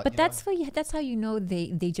that. But That's how you know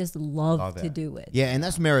they just love Love to it. do it. Yeah, and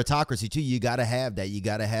that's meritocracy too. You got to have that. You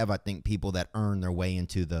got to have, I think, people that earn their way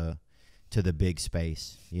into the big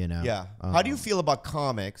space. Yeah. How do you feel about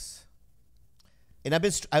comics? And I've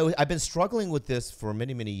been struggling with this for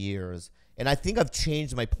many, many years, and I think I've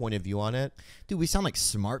changed my point of view on it. Dude, we sound like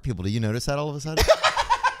smart people. Do you notice that all of a sudden?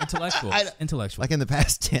 Intellectual. Like in the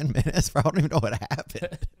past 10 minutes, bro, I don't even know what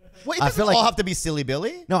happened. Well, it I doesn't feel like- all have to be Silly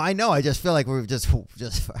Billy. No, I know. I just feel like we're just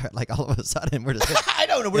like all of a sudden we're just I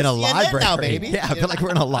don't know. We're in a CNN library now, baby. Yeah, I feel like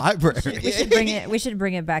we're in a library. We should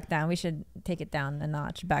bring it back down. We should take it down a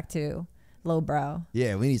notch, back to lowbrow.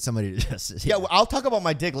 Yeah, we need somebody to just. Yeah, well, I'll talk about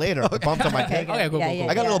my dick later. The bumps on my dick. good. Okay, cool, Yeah, cool, yeah, cool.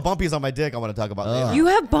 I got yeah. little bumpies on my dick I want to talk about later. You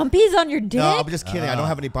have bumpies on your dick? No, I'm just kidding. I don't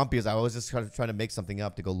have any bumpies. I was just trying to make something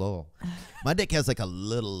up to go low. My dick has like a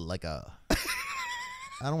little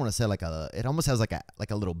I don't want to say it almost has like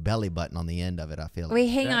a little belly button on the end of it. I feel like. Wait,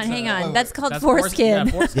 hang on. That's called That's foreskin. Yeah,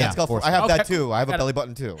 foreskin. Yeah, Let's go for, foreskin. I have that Okay. too. I have a Gotta- belly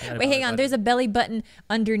button too. Wait, hang on. There's a belly button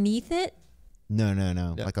underneath it? No.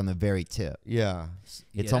 Yeah. Like on the very tip. Yeah. It's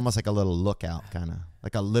Yeah, almost like a little lookout, kind of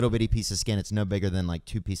like a little bitty piece of skin. It's no bigger than like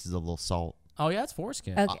 2 pieces of little salt. Oh yeah, it's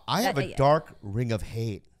foreskin. Okay. I have a dark ring of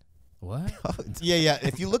hate. What? Yeah.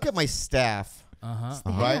 If you look at my staff, right?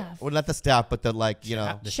 Staff. Well, not the staff, but the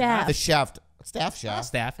Shaft. the shaft. Staff shaft.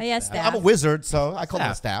 Staff. Oh, yeah, staff. I'm a wizard, so I call it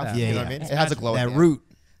a Staff. staff. Yeah, You know yeah. what I mean? It's It has a magic. glow. That at the end. root.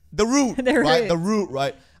 The root. The right? root. The root,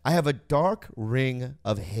 right? I have a dark ring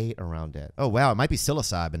of hate around it. Oh wow, it might be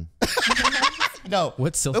psilocybin. No.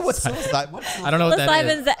 What's What's psilocybin? psilocybin? What's I don't know what that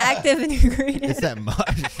Psilocybin's is. the active ingredient. It's that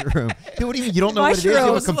mushroom. Dude, what do you mean? You don't know what it is? You have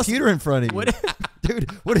a Mushrooms. computer in front of you.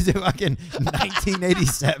 Dude, what is it? Fucking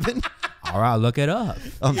 1987? All right, look it up.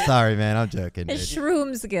 I'm sorry, man. I'm joking. Dude. It's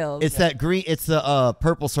shroom skills. It's that green. It's the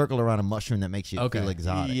purple circle around a mushroom that makes you Okay. feel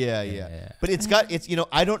exotic. Yeah. But it's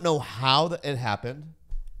I don't know how it happened,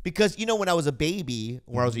 because when I was a baby,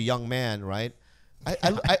 or I was a young man, right?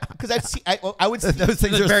 I would see Those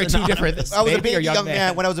things are very two synonymous. different. I was a Baby or baby young young man.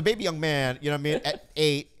 man? When I was a baby young man, you know what I mean, at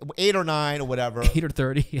 8 or 9 or whatever, 8 or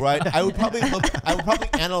 30. right? I would probably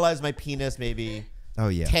analyze my penis maybe Oh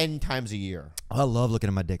yeah. 10 times a year. I love looking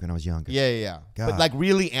at my dick when I was younger. Yeah. God. But like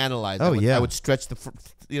really analyze. Oh, I yeah. would stretch the,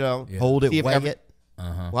 Hold see it, if weigh every- it.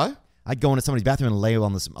 What? I'd go into somebody's bathroom and lay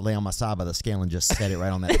on my side by the scale and just set it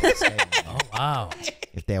right on that little scale. Oh wow.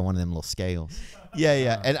 If they had one of them little scales.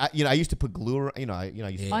 Yeah. And I used to put glue. I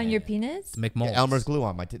used to on your penis? Make mold. Elmer's glue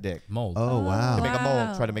on my dick. mold. Oh wow. To make a mold.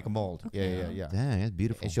 Wow. Try to make a mold. Yeah. Dang, that's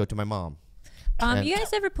beautiful. And show it to my mom. You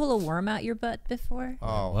guys ever pull a worm out your butt before?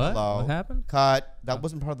 Oh, What? hello. What happened? Cut. That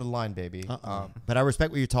wasn't part of the line, baby. But I respect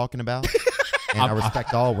what you're talking about. And I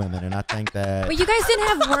respect all women, and I think that But you guys didn't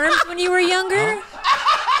have worms when you were younger?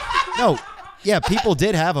 no, yeah, people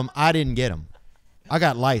did have them. I didn't get them. I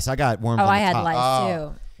got lice. I got worms. Oh, on the I had top. lice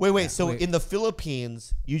too. Wait. So in the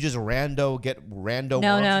Philippines, you just get rando. No. worms in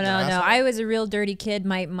your asshole? I was a real dirty kid.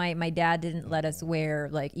 My dad didn't let us wear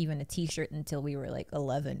like even a t-shirt until we were like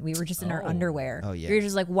 11. We were just in our underwear. Oh, yeah. We were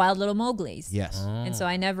just like wild little Mowglis. Yes. And so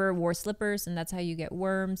I never wore slippers, and that's how you get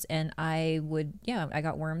worms. And I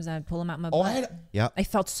got worms, and I'd pull them out my Oh, butt. Yep. I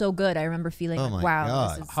felt so good. I remember feeling Oh like, my wow,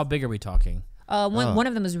 God. this is. How big are we talking? One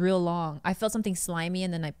of them was real long. I felt something slimy,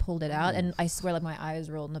 and then I pulled it out, and I swear, like my eyes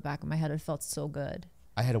rolled in the back of my head. It felt so good.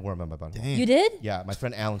 I had a worm on my butt. Damn. You did? Yeah, my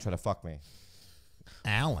friend Alan tried to fuck me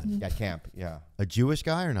Alan, at camp. Yeah. a Jewish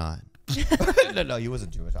guy or not? No, he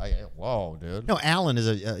wasn't Jewish. Whoa, dude. No, Alan is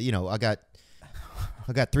I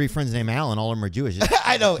got 3 friends named Alan. All of them are Jewish. It's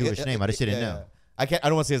I know. a Jewish name. I just didn't know. I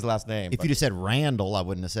don't want to say his last name. If you just said Randall, I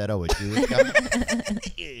wouldn't have said, "Oh, a Jewish guy."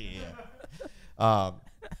 I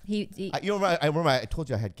remember I told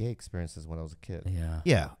you I had gay experiences when I was a kid.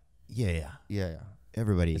 Yeah. Yeah.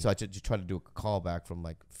 Everybody. And so I just tried to do a callback from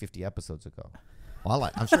like 50 episodes ago. Well,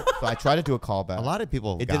 I'm sure So I tried to do a callback. a lot of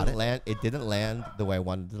people It got didn't it. land. It didn't land the way I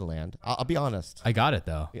wanted it to land. I'll be honest. I got it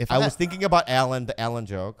though. I was thinking about Alan, the Alan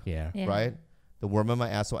joke, Yeah. Yeah. right? The worm in my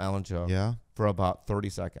asshole Alan joke. Yeah. For about 30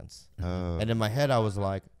 seconds. And in my head, I was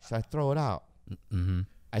like, should I throw it out? Mm-hmm.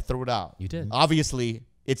 I threw it out. You did. Obviously,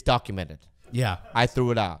 it's documented. Yeah. I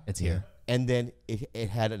threw it out. It's here. And then it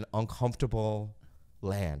had an uncomfortable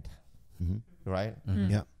land. Right?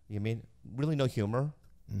 Yeah. You mean really no humor?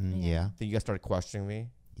 Yeah. Then you guys started questioning me.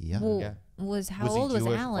 Yeah. Well, Yeah. how Was he old was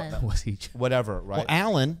Jewish? Alan? Was he? Whatever, right? Well,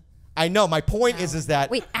 Alan. I know. My point is that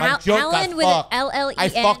Wait, my joke Alan got with fucked. an LLEN? I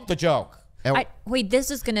fucked the joke. Wait, this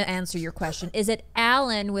is gonna answer your question. Is it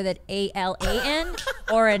Allen with an ALAN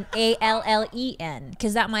or an ALLEN?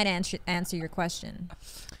 Because that might answer your question.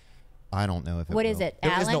 I don't know if it What will. is it?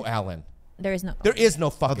 There Allen? is no Allen. There is no. There is no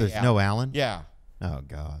fucking. Oh, there's no Allen? Yeah. Oh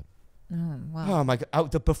God. Oh, wow. Oh my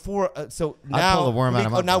God! Before, so I'd now, pull the worm out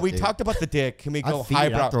of my now butt, we dude. talked about the dick. Can we go I'd feed it.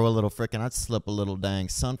 I'd highbrow? throw a little I'd slip a little dang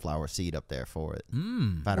sunflower seed up there for it.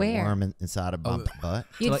 If I had Where? a worm inside of my butt.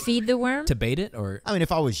 You'd like- feed the worm? To bait it or I mean,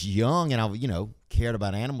 if I was young and I, cared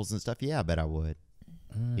about animals and stuff, yeah, I bet I would.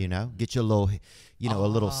 Get you a little, a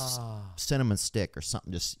little cinnamon stick or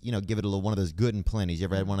something. Just, give it a little one of those good and plenties. You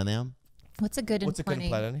ever had one of them? What's a good and What's a good plenty?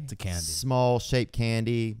 planet? it's a candy. Small shaped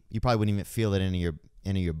candy. You probably wouldn't even feel it in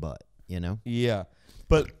your butt. Yeah,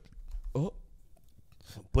 but a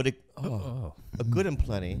good and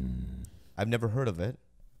plenty. I've never heard of it.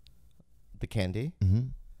 The candy. Mm-hmm.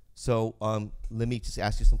 So let me just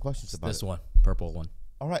ask you some questions about This it. one, purple one.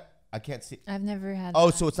 All right, I can't see. I've never had Oh,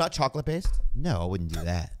 that. so it's not chocolate based? No, I wouldn't do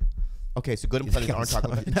that. Okay, so good and plenty aren't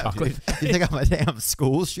chocolate based. Chocolate. You think I'm a damn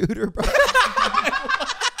school shooter, bro?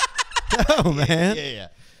 No, man. Yeah.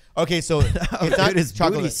 Okay, so it's Dude, not it's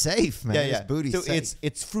chocolate. booty safe, man. Yeah. It's booty so safe.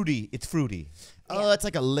 it's fruity. It's fruity. Oh, it's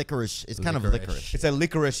like a licorice. It's kind of Licorice. licorice. It's a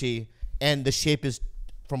licoricey, and the shape is,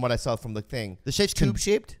 from what I saw from the thing, The shape's tube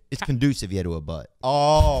shaped. It's conducive, yeah, to a butt.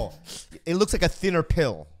 Oh, it looks like a thinner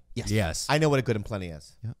pill. Yes. I know what a good and plenty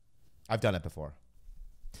is. Yeah. I've done it before.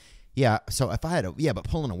 Yeah, so if I had but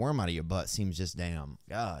pulling a worm out of your butt seems just damn,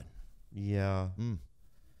 God. Yeah.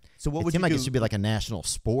 So what It would seemed you like do? it should be like a national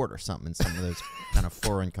sport or something in some of those kind of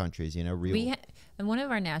foreign countries, real. And one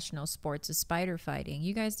of our national sports is spider fighting.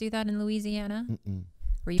 You guys do that in Louisiana?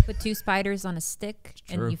 Where you put two spiders on a stick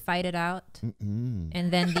True. and you fight it out. And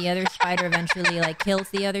then the other spider eventually kills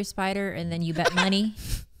the other spider and then you bet money.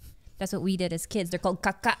 That's what we did as kids. They're called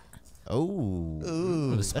caca. Oh.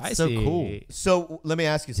 Ooh. That's so cool. So let me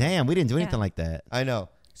ask you something. Damn, we didn't do anything Yeah. like that. I know.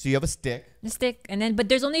 So you have a stick. The stick, and then but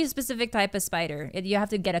there's only a specific type of spider. You have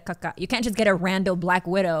to get a caca. You can't just get a rando black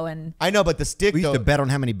widow and I know, but the stick We used though. to bet on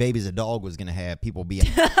how many babies a dog was going to have. People be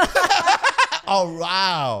Oh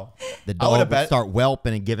wow. the I would've dog would bet. start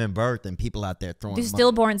whelping and giving birth, and people out there throwing. do them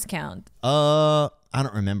stillborns count? up. I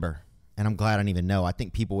don't remember, and I'm glad I don't even know. I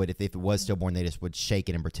think people would, if it was stillborn, they just would shake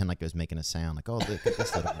it and pretend like it was making a sound, like, oh, look at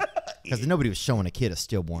this little one. Because nobody was showing a kid a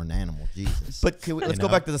stillborn animal. Jesus. But let's go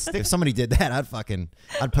back to the stick. If somebody did that,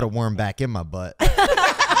 I'd put a worm back in my butt.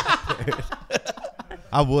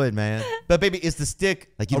 I would, man. But baby, is the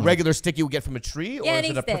stick Like a you want- regular stick you would get from a tree, or Yeah, is any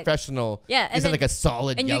it a stick. professional? Yeah, and Is it then- like a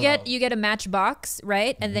solid? And yellow? you get a matchbox,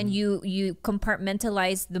 right? And then you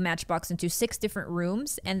compartmentalize the matchbox into 6 different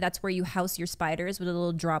rooms, and that's where you house your spiders with a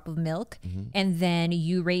little drop of milk. And then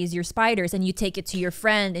you raise your spiders, and you take it to your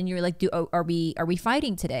friend, and you're like, are we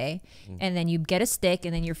fighting today? And then you get a stick,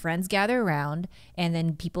 and then your friends gather around, and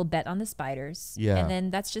then people bet on the spiders. Yeah. And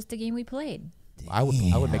then that's just the game we played. I would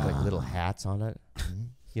make like little hats on it.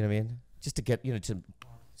 You know what I mean? Just to get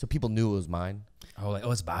so people knew it was mine. Oh,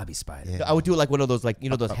 it's Bobby Spider. Yeah. I would do like one of those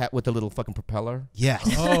those hat with the little fucking propeller. Yes.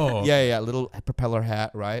 Oh. Yeah, little propeller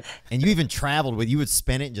hat, right? And you even traveled with. You would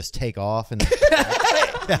spin it and just take off, and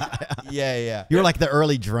Yeah. you were like the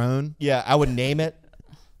early drone. Yeah, I would name it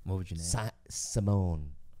What would you name? Simone.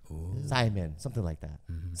 Simon, something like that.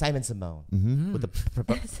 Simon Simone Mm-hmm. with the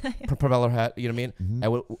propeller hat. You know what I mean? I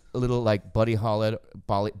would a little like Buddy Holly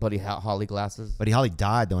glasses. Buddy Holly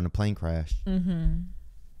died though in a plane crash.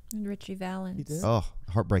 And Richie Valens. did? Oh,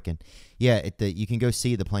 heartbreaking. Yeah, you can go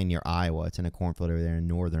see the plane near Iowa. It's in a cornfield over there in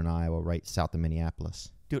northern Iowa, right south of Minneapolis.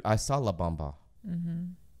 Dude, I saw La Bamba,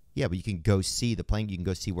 Yeah, but you can go see the plane. You can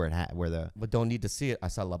go see where but don't need to see it. I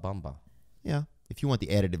saw La Bamba. Yeah. If you want the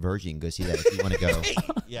edited version, you can go see that. If you want to go,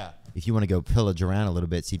 Yeah. if you want to go pillage around a little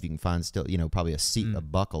bit, see if you can find still, probably a seat, a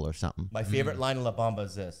buckle or something. My favorite line in La Bamba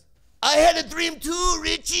is this: "I had a dream too,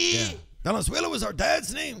 Richie." Venezuela was our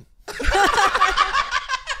dad's name.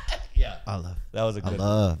 Yeah, I love. that was a I good.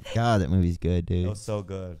 love. God, that movie's good, That dude. was so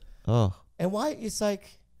good. Oh, And why it's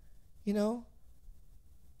like,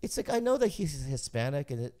 it's like I know that he's Hispanic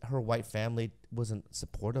and her white family wasn't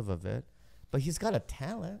supportive of it, but he's got a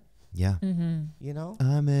talent. yeah. You know.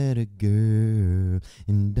 I met a girl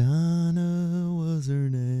and Donna was her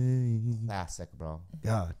name. Classic, bro.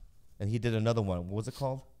 God. And he did another one. What was it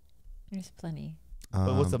called? There's plenty.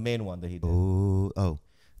 But what's the main one that he did?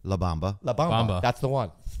 La Bamba. La Bamba. Bamba. That's the one.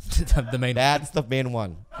 The main. That's the main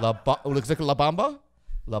one. Looks like La Bamba?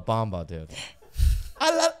 La Bamba, dude.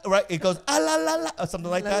 Right? It goes, la la la, or something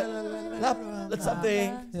like that.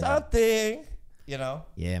 Something. You know?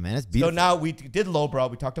 Yeah, man, it's So beautiful. now we did lowbrow.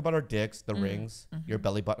 We talked about our dicks, the rings, your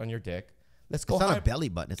belly button on your dick. Let's go It's not high. a belly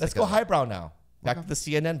button. It's Let's like go highbrow now. Back to the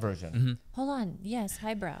CNN version. Hold on. Yes,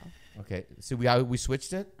 highbrow. Okay, so we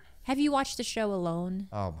switched it. Have you watched the show Alone?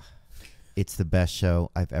 It's the best show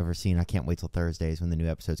I've ever seen. I can't wait till Thursdays when the new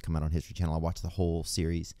episodes come out on History Channel. I watch the whole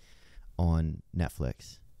series on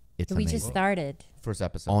Netflix. It's We amazing. just started. First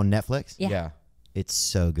episode. On Netflix? Yeah. It's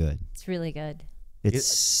so good. It's really good. It's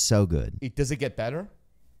so good. Does it get better?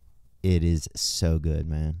 It is so good,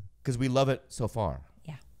 man. Because we love it so far.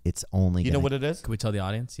 Yeah. It's only You know what it is? Can we tell the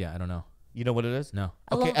audience? Yeah, I don't know. You know what it is? No.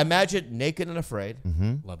 Okay, Alone. imagine Naked and Afraid.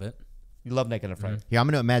 Love it. You love Naked and Afraid. Here, I'm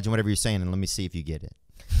going to imagine whatever you're saying, and let me see if you get it.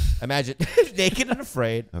 Imagine Naked and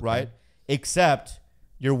Afraid, right? Except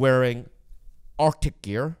you're wearing Arctic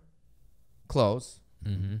gear, clothes,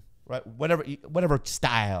 right? Whatever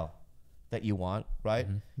style that you want, right?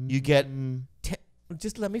 You get,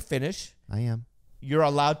 just let me finish. I am. You're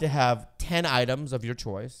allowed to have 10 items of your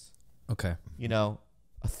choice. Okay. You know,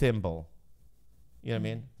 a thimble. You know what I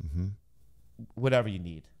mean? Whatever you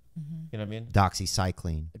need. You know what I mean?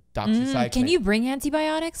 Doxycycline. Doxycycline. Can you bring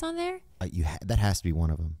antibiotics on there? That has to be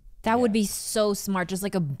one of them. That would be so smart. Just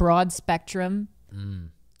like a broad spectrum.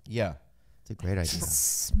 Yeah. It's a great idea.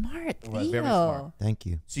 Smart, Theo. Right, very smart. Thank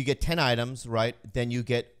you. So you get 10 items, right? Then you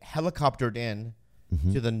get helicoptered in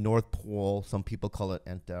to the North Pole. Some people call it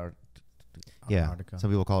Antarctica. Yeah. Antarctica.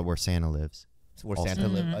 Some people call it where Santa lives. Where Also. Santa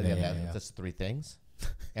lives. Yeah. That's three things.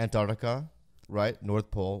 Antarctica, right? North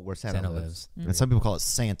Pole, where Santa lives. And some people call it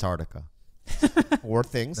Santarctica. 4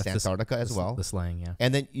 things. That's Antarctica as well. The slang, yeah.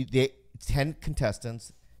 And then 10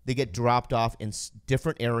 contestants. They get dropped off in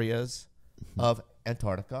different areas of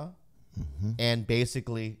Antarctica. And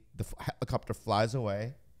basically, the helicopter flies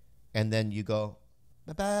away. And then you go,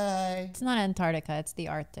 bye-bye. It's not Antarctica. It's the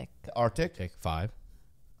Arctic. The Arctic. Take 5.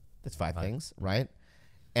 That's 5 things, right?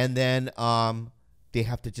 And then they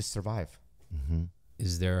have to just survive.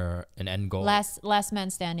 Is there an end goal? Last man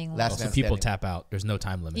standing. Last So man people standing. tap out. There's no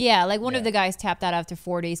time limit. Yeah, like one of the guys tapped out after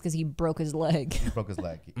 4 days because he broke his leg. He broke his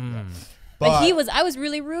leg. Yeah. But I was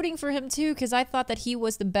really rooting for him too because I thought that he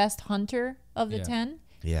was the best hunter of the 10.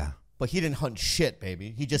 Yeah. But he didn't hunt shit,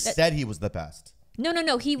 baby. He just said he was the best. No.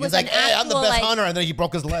 He He was was like, an hey, I'm the actual, best like, hunter. And then he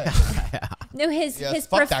broke his leg. No, his fuck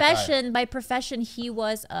that guy. profession, by profession, he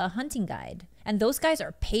was a hunting guide. And those guys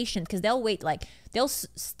are patient because they'll wait, like, they'll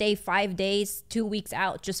stay 5 days, 2 weeks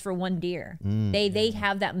out just for one deer. They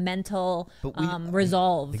have that mental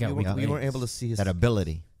resolve. got we weak weren't legs. able to see his That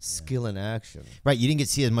ability. skill in action. Right. You didn't get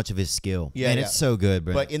to see as much of his skill. Yeah, And yeah. it's so good,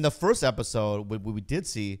 bro. But in the first episode, what we did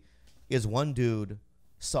see is one dude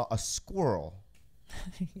saw a squirrel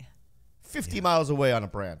 50 miles away on a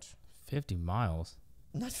branch. 50 miles.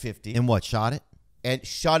 Not 50. And what? Shot it? And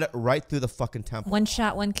shot it right through the fucking temple. One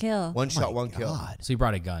shot, one kill. One shot, one kill. God. So he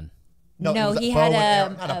brought a gun. No, it was he bow had and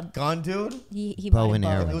arrow. a- Not a gun, dude. He Bow bought and a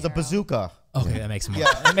arrow. It was a bazooka. Okay, that makes more.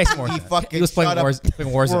 Yeah. That makes more He sense. fucking He was playing shot a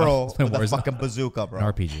Warzone. squirrel He was playing with a Warzone. fucking bazooka, bro. An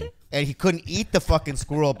RPG. And he couldn't eat the fucking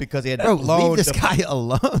squirrel because he had Bro, blown leave this the, guy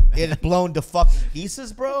alone. it had blown to fucking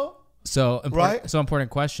pieces, bro. So Right? So important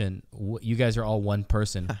question. You guys are all one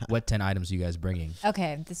person. What 10 items are you guys bringing?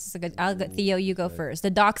 Okay, this is a good. I'll go, Theo, you go first. The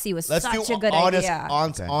doxy was Let's such do a good honest,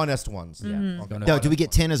 idea. honest ones. Yeah. Okay. No, do we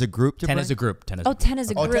get 10 as a group to 10 bring? as a group. 10 as Oh, a group. 10 is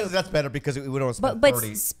a Oh, group. that's better because we don't spend But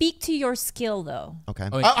 30. speak to your skill though. Okay.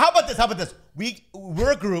 Oh, How about this? How about this?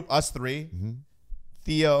 We're a group, us 3,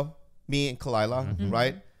 Theo, me, and Khalyla,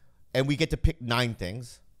 right? And we get to pick 9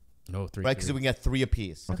 things, No, 3. right? Because we can get 3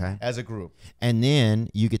 apiece, Okay. as a group. And then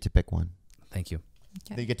you get to pick one. Thank you.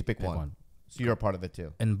 Then you get to pick one. one. So you're a part of it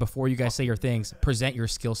too. And before you guys say your things, present your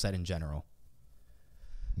skill set in general.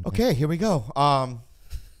 Okay, here we go.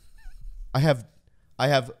 I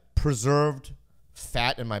have preserved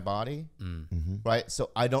fat in my body, right? So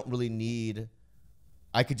I don't really need.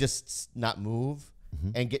 I could just not move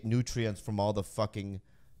and get nutrients from all the fucking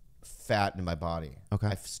fat in my body. Okay.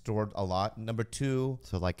 I've stored a lot. Number 2,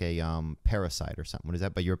 So like a parasite or something. What is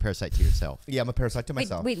that? But you're a parasite to yourself. yeah, I'm a parasite to Wait,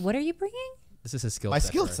 myself. what are you bringing? This is his skill My set.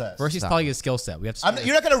 skill first. set. First, he's Stop telling it. his skill set. We have to.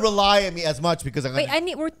 You're not gonna rely on me as much because I'm. Wait,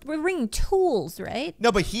 Gonna, we're bringing tools, right?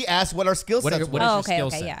 no, but he asked what our skill What, sets are, were. what is Oh, your okay, skill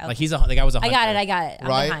okay, set? yeah, Like okay. the guy was a hunter. I got it. I'm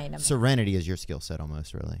Right? behind. Serenity is your skill set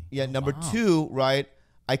almost, really. Yeah, number 2, right?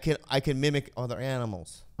 I can mimic other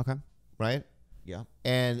animals, Okay. right? Yeah.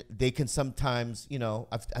 And they can sometimes,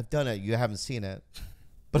 I've done it. You haven't seen it,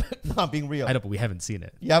 but not being real. I know, but we haven't seen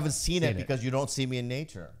it. You haven't seen it Seen it. because you don't see me in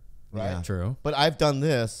nature, right? Yeah. True. But I've done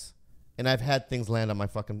this, and I've had things land on my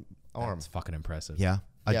fucking arm. It's fucking impressive. Yeah.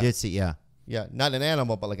 I Yeah. did see. Yeah. Yeah, not an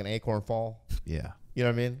animal, but like an acorn fall. Yeah. You know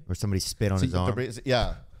what I mean? Or somebody spit on his arm.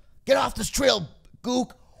 Yeah. Get off this trail,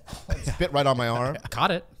 gook. Spit right on my arm.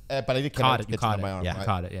 Caught it. But I did Caught it. You get caught on it. my arm. Yeah, right?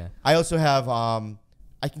 caught it. Yeah. I also have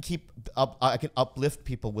I can keep up. I can uplift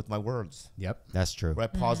people with my words. Yep. That's true.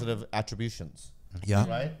 Right, positive attributions. Yeah.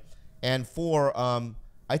 Right. And for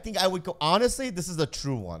I think I would go. Honestly, this is a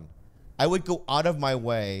true one. I would go out of my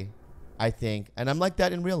way. I think, and I'm like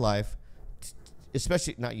that in real life,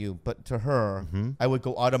 especially not you, but to her, I would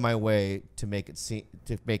go out of my way to make it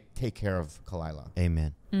take care of Khalyla.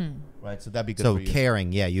 Amen. Right. So that'd be good. So for you.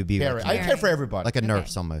 caring, yeah, you'd be Caring. I care for everybody. like a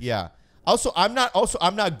nurse almost. Yeah. Also, I'm not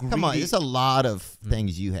greedy. Come on, there's a lot of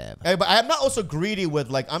things you have. Hey, but I'm not also greedy with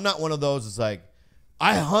like, I'm not one of those that's like,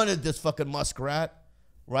 I hunted this fucking muskrat,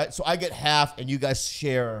 right? So I get half and you guys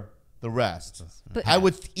share the rest. But I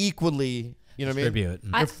would equally, you know what I mean?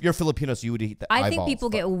 Distribute. You're Filipino, so you would eat the I eyeballs. think people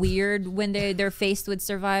get weird when they're faced with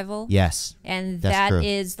survival. Yes. And That's that true.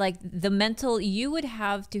 is like the mental, you would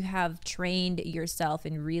have to have trained yourself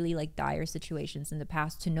in really like dire situations in the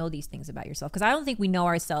past to know these things about yourself. Because I don't think we know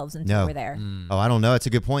ourselves until No. we're there. Oh, I don't know. It's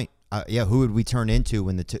a good point. Yeah, who would we turn into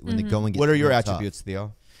when the going gets What are your real tough? attributes,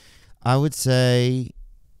 Theo? I would say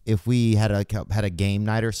if we had a game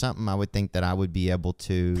night or something, I would think that I would be able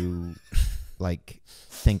to like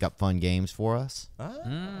think up fun games for us.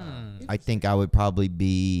 I think I would probably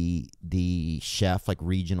be the chef, like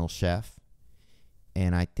regional chef.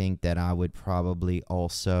 And I think that I would probably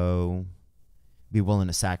also be willing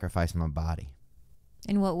to sacrifice my body.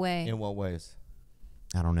 In what way? In what ways?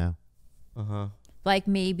 I don't know. Like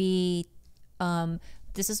maybe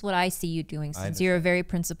this is what I see you doing since you're a very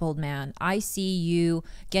principled man. I see you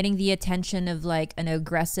getting the attention of like an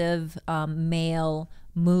aggressive male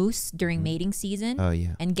moose during mating season. Oh,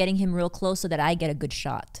 yeah. And getting him real close so that I get a good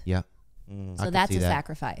shot. Yeah. So that's a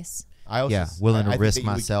sacrifice. I also, Yeah, willing to I think risk that you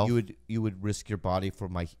would- myself. You would risk your body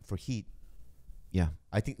for heat. Yeah.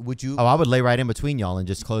 I think. Would you? Oh, I would lay right in between y'all and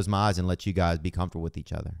just close my eyes and let you guys be comfortable with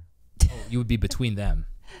each other. You would be between them.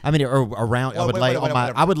 I mean, or around. I would lay on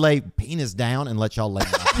my. I would lay penis down and let y'all lay.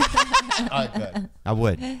 Good. I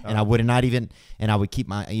would, and I would not even, and I would keep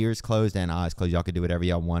my ears closed and eyes closed. Y'all could do whatever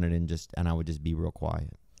y'all wanted, and I would just be real quiet.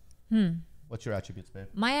 What's your attributes, babe?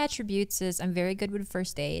 My attributes is I'm very good with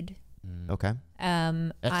first aid. Okay,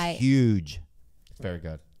 that's I huge. Very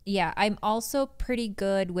good. Yeah, I'm also pretty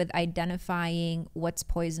good with identifying what's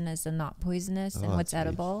poisonous and not poisonous and what's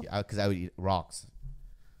edible. Because I would eat rocks.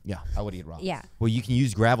 Yeah. I would eat rocks. Yeah. Well, you can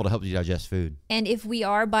use gravel to help you digest food. And if we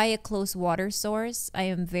are by a close water source, I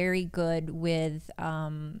am very good with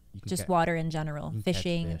just water in general,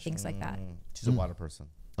 fishing, things like that. She's a water person.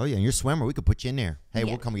 Oh yeah, and you're a swimmer. We could put you in there. Hey,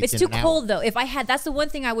 we'll come get It's you too in an hour. cold though. If I had, that's the one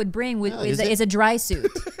thing I would bring with is it? is a dry suit.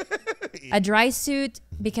 A dry suit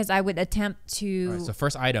because I would attempt to. All right, so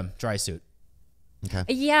first item, dry suit. Okay.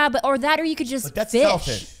 Yeah, or you could just But that's fish.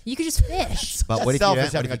 selfish. You could just fish. But what if you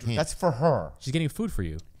Selfish. what if you can't? That's for her. She's getting food for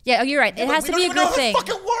you. Yeah, you're right. It has to be a good thing. How it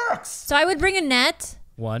fucking works. So I would bring a net.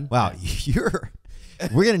 One. Wow,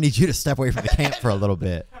 we're gonna need you to step away from the camp for a little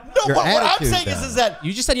bit. No, Your what I'm attitude, saying though. is that.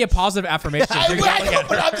 You just said you have positive affirmations. You're gonna look at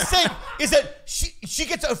But her. I'm just saying is that she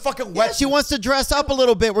gets a fucking Yeah, wet. she wants to dress up a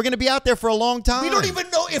little bit. We're gonna be out there for a long time. We don't even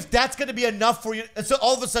know if that's going to be enough for you. And so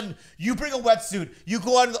all of a sudden, you bring a wetsuit. You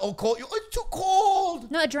go out in the cold. It's too cold.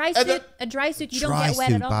 No, a dry And suit. then- A dry suit. You don't dry get wet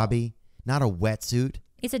suit, at all. Bobby, not a wetsuit.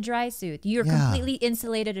 It's a dry suit. You're Yeah. completely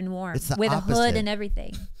insulated and warm It's the with a hood opposite. and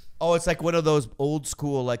everything. Oh, it's like one of the old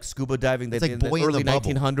school like scuba diving. They It's like did in Boy the in early the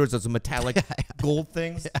Bubble. 1900s. Those metallic gold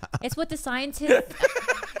things. It's what the scientists.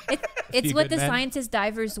 It's You what good, the man? scientist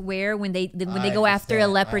divers wear when they go after a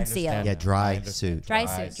understand. leopard I seal. understand. Yeah, I dry understand.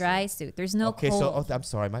 suit. Dry suit. There's no Okay, cold. so I'm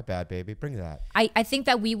sorry, my bad, baby. Bring that. I think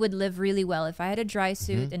that we would live really well if I had a dry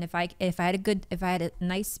suit Mm-hmm. and if I had a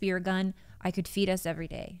nice spear gun, I could feed us every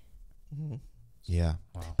day. Yeah,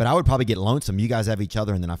 but I would probably get lonesome. You guys have each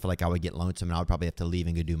other, and then I feel like I would get lonesome, and I would probably have to leave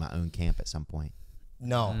and go do my own camp at some point.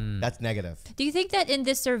 No, that's negative. Do you think that in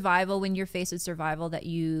this survival, when you're faced with survival, that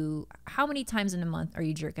how many times in a month are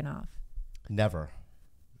you jerking off? Never.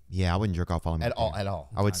 Yeah, I wouldn't jerk off while I'm At up all. there. At all.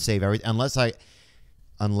 I would save everything unless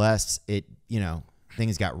it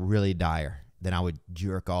things got really dire. Then I would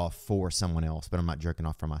jerk off for someone else, but I'm not jerking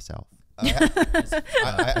off for myself. I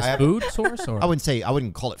have, Food source or I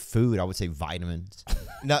wouldn't call it food. I would say vitamins.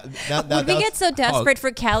 Would we get so desperate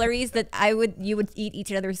for calories that you would eat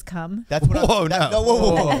each other's cum? That's what Whoa, I'm, that, no.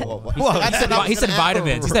 Whoa. he said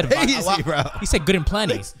vitamins. He said Easy, bro. He said good and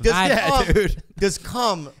plenty. Yeah, dude. Does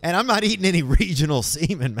cum? And I'm not eating any regional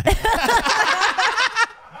semen, man.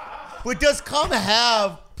 But does cum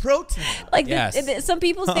have protein? Like Yes. some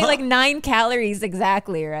people say like 9 calories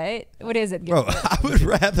exactly, right? What is it? Bro, Gilbert? I would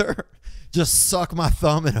rather just suck my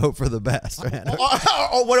thumb and hope for the best, man.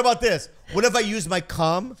 Or what about this? What if I use my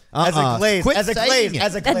cum as a glaze? Quit As a saying glaze. it.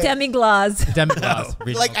 As a A glaze. demi-glace.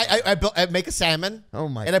 Like I make a salmon. Oh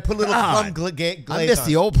my And I put a little God. cum glaze I missed on.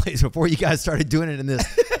 the old place before you guys started doing it in this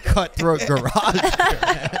cutthroat garage.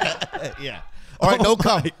 Yeah. All right, no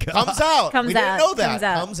cum. God. Comes out. Comes we didn't out. know that. Comes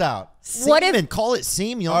out. Comes out. What if- Semen, call it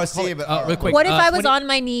semen. Oh, see, but real quick. What if I was 20 on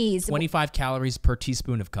my knees? 25 calories per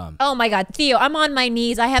teaspoon of cum. Oh my God, Theo, I'm on my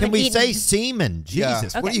knees. I haven't Can we eaten. say semen? Yeah.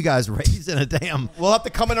 Jesus, what Okay. are you guys raising a damn? We'll have to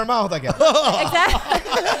come in our mouth, I guess.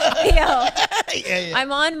 Exactly. Theo,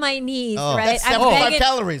 I'm on my knees, right? That's 75 begging,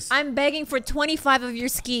 calories. I'm begging for 25 of your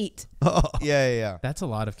skeet. Yeah. That's a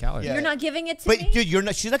lot of calories. Yeah. You're not giving it to But me? dude, you're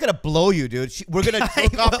not. She's not gonna blow you, dude. We're gonna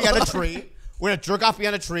jerk off you on a tree. We're gonna jerk off you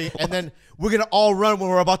on a tree, and then we're gonna all run when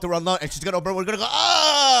we're about to run out, and she's gonna open. We're gonna go.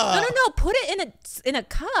 Ah! No. Put it in a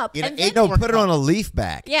cup. In and an then- eight- No, put it on a leaf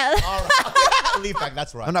bag. Yeah. All right. Leaf back.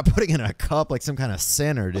 That's right. I'm not putting it in a cup like some kind of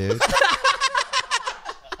sinner, dude.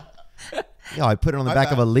 No, I put it on the My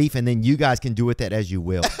back of bad. a leaf, and then you guys can do with it as you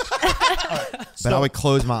will. But I would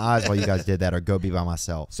close my eyes while you guys did that, or go be by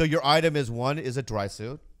myself. So your item is one is a dry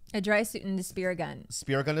suit. A dry suit and a spear gun.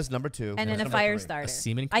 Spear gun is number 2. And then a Number fire 3. starter.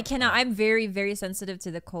 semen I cannot. I'm very, very sensitive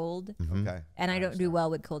to the cold, Okay. and I don't do well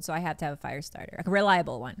with cold, so I have to have a fire starter, a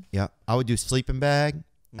reliable one. Yeah, I would do sleeping bag.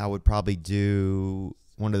 I would probably do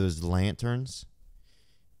one of those lanterns.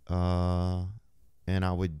 And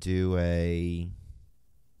I would do a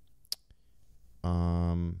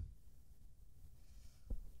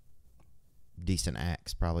decent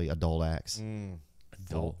axe, probably a dull axe.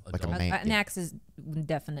 Adult. Like a adult. man. An axe is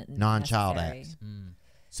definite. Non-child necessary. axe.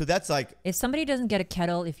 So that's like If somebody doesn't get a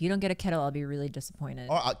kettle, if you don't get a kettle, I'll be really disappointed.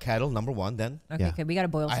 kettle number 1. Then Okay, Yeah. okay, we gotta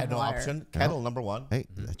boil I some had no water. option. Kettle number 1. Hey,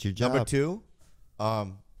 that's your job. Number 2.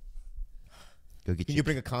 Go get Can you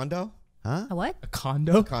bring a condo? Huh? A what? A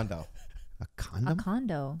condo? Condo. A A condom?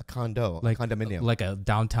 condo. A condo. Like a condominium. Like a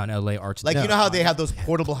downtown LA arch. Like you know how they have those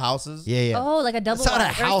portable houses? Yeah, yeah. Oh, like a double. That's not a wide-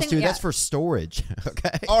 or house, thing- dude. yeah. That's for storage. Okay.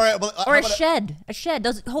 All right. Well, Or how a about shed. A shed.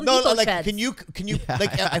 Those Home No, Depot like sheds. can you like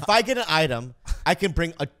if I get an item, I can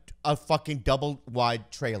bring a fucking double wide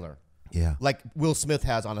trailer Yeah. like Will Smith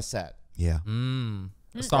has on a set. Yeah. Star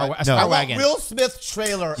No. I Star want Wagon. Will Smith's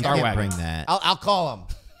trailer. You Star can't Wagon. bring that. I'll call him.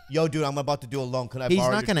 Yo, dude, I'm about to do a loan. Can I He's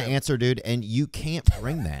borrow not your going to trailer? answer, dude, and you can't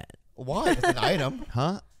bring that. Why? It's an item.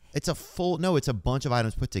 Huh? It's a full, no, it's a bunch of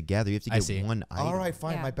items put together. You have to I get see. one item. All right,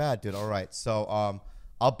 fine. Yeah. My bad, dude. All right. So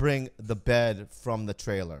I'll bring the bed from the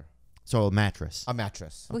trailer. So a mattress. A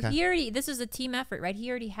mattress. Well, Okay. he already. This is a team effort, right? He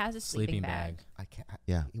already has a sleeping bag. I can't.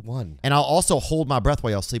 Yeah. One. And I'll also hold my breath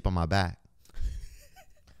while y'all sleep on my back.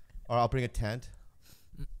 Or I'll bring a tent.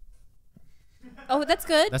 Oh, that's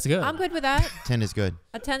good. That's good. I'm good with that. 10 is good.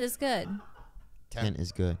 A tent is good. 10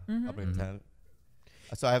 is good. I'll bring a tent.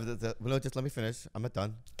 So I have no, just let me finish. I'm not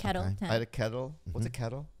done. Kettle. Okay. I had Tent. a kettle. What's a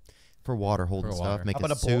kettle? For water, holding For stuff. water. Make How a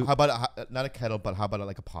about a bowl? soup. How about not a kettle, but how about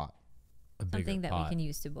like a pot? A bigger Something that pot. we can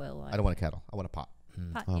use to boil water. I don't want a kettle. I want a pot.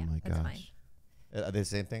 Pot, Oh yeah, my that's gosh. fine. Are they the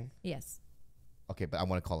same thing? Yes. Okay, but I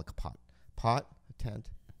want to call it a pot. Pot, a tent.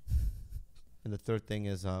 And the third thing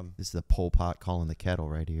is This is the Pol Pot calling the kettle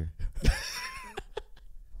right here.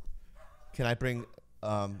 can I bring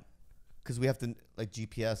because we have to like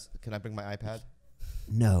GPS, can I bring my iPad?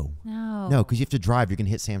 No. No. No, because you have to drive. You're going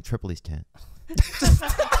to hit Sam Tripoli's tent.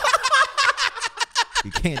 You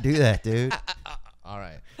can't do that, dude. All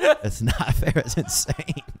right. That's not fair. It's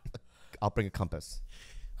insane. I'll bring a compass.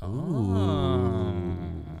 I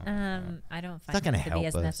don't find not gonna that to be help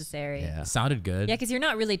as us. necessary. Yeah. Sounded good. Yeah, because you're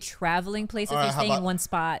not really traveling places. All right, You're how staying in about- one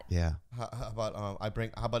spot. Yeah. How about how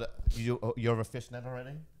about you have a fishnet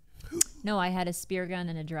already? No, I had a spear gun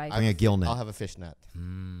and a dry Bring a gill net. I'll have a fishnet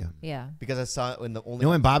Yeah. because I saw it in the only. You know,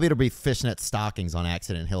 when Bobby will be fishnet stockings on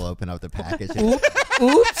accident, he'll open up the package.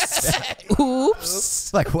 Oops.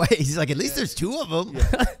 Oops. Like, wait. He's like, at least there's 2 of them.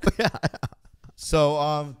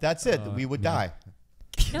 So that's it. We would die.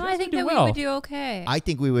 No, I think do that well. we would do okay. I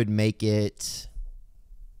think we would make it.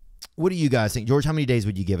 What do you guys think? George, how many days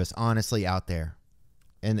would you give us, honestly, out there?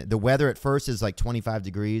 And the weather at first is like 25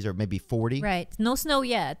 degrees or maybe 40. Right. No snow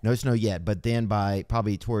yet. No snow yet. But then by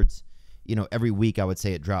probably towards, every week, I would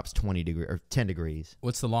say it drops 20 degrees or 10 degrees.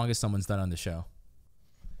 What's the longest someone's done on the show?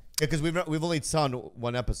 Yeah, because we've only done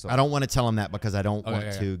one episode. I don't want to tell him that because I don't Okay, want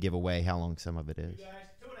okay. to give away how long some of it is. Guys,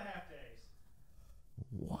 2.5 days.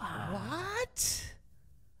 What?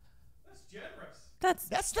 That's generous. That's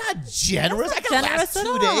That's not generous. I not can generous last at 2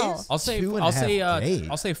 all. days. I'll say 2.5 days.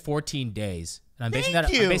 I'll say 14 days. And I'm basing Thank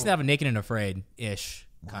that you. I'm basing that on Naked and Afraid ish.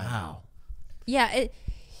 Wow. yeah.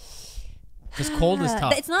 Because cold is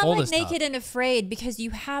tough. It's not Cold like is tough. naked and afraid because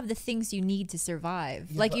you have the things you need to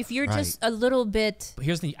survive. Like if you're Right. just a little bit, But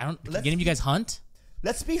here's the I don't. Let's Any of you guys hunt?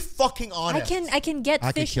 Let's be fucking honest. I can get I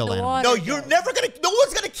could fish in kill the animals. water. No, you're never gonna. No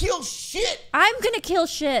one's gonna kill shit. I'm gonna kill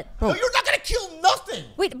shit. No, you're not gonna kill nothing.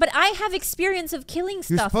 Wait, but I have experience of killing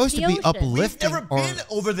You're stuff. supposed in to the be ocean. uplifting. We've never or- been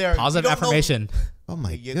over there. Positive You don't know- affirmation. Oh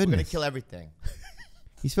my We're gonna goodness! kill everything.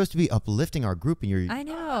 You're supposed to be uplifting our group, and you're I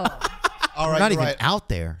know. All you're right, not you're even right. out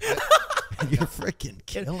there. You're freaking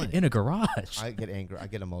killing it. In a garage. I get angry. I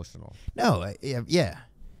get emotional. No, yeah.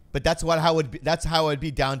 But that's how it. That's how it'd be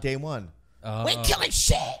down day one. We're killing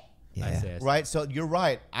shit. Yeah. I see, I see. Right. So you're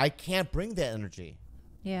right. I can't bring that energy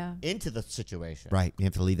Yeah. into the situation. Right. You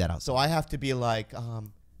have to leave that out. So I have to be like,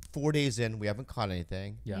 4 days in, we haven't caught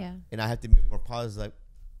anything, Yeah. and I have to be more positive. Like,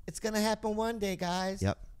 it's gonna happen one day, guys.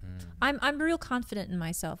 Yep. I'm real confident in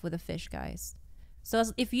myself with a fish, guys. So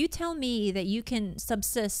if you tell me that you can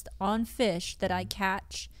subsist on fish that I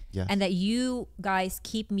catch, Yes. and that you guys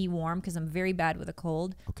keep me warm because I'm very bad with a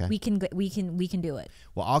cold, Okay. we can do it.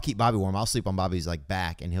 Well, I'll keep Bobby warm. I'll sleep on Bobby's like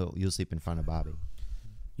back, and you'll sleep in front of Bobby.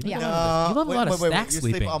 You Yeah. love a lot of stack You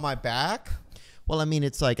sleeping. sleep on my back? Well, I mean,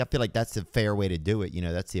 it's like I feel like that's the fair way to do it. You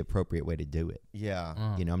know, that's the appropriate way to do it.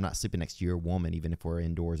 Yeah. You know, I'm not sleeping next to your woman, even if we're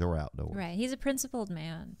indoors or outdoors. Right. He's a principled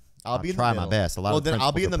man. I'll be in try the my middle. best. A lot well, of then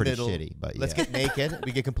I'll be in the principles middle. are pretty shitty, but let's yeah. get naked.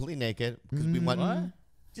 We get completely naked because we want. What?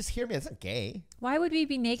 Just hear me. It's not gay Why would we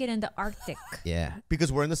be naked in the Arctic? Yeah.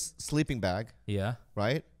 because we're in the sleeping bag, Yeah.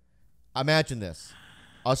 right? Imagine this: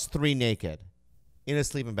 us three naked in a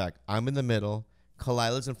sleeping bag. I'm in the middle.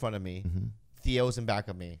 Khalyla's in front of me. Theo's in back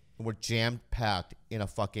of me. And we're jam packed in a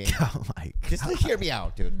fucking. Oh my God. Just hear me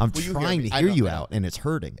out, dude. I'm Will you trying me? to I hear know, you I know. out, and it's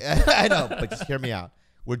hurting. I know, but just hear me out.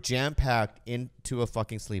 We're jam packed into a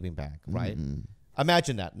fucking sleeping bag, right?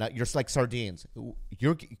 Imagine that. Now you're just like sardines.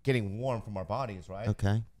 You're getting warm from our bodies, right?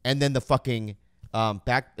 Okay. And then the fucking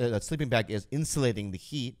sleeping bag is insulating the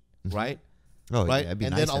heat, right? Oh, Right. yeah. It'd be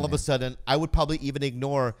And nice then all in of a sudden, I would probably even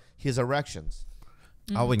ignore his erections.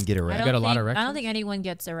 there. I wouldn't get I erect. don't got a lot of think- I erections? don't think anyone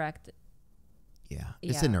gets erect. Yeah.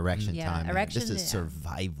 It's Yeah. an erection Yeah, time. man. erection, This is yeah.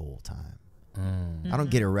 survival time. I don't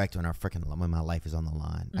get erect when my life is on the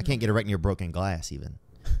line. I can't get erect near broken glass even.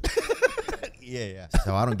 Yeah.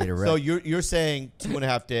 So I don't get erect. So you're saying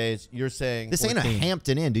 2.5 days. You're saying this ain't a 14.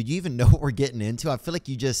 Hampton Inn, dude. You even know what we're getting into? I feel like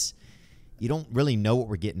you don't really know what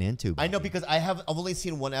we're getting into. I know Bobby. because I've only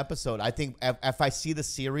seen one episode. I think if I see the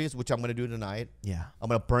series, which I'm gonna do tonight, Yeah. I'm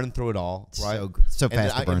gonna burn through it all, right? So And then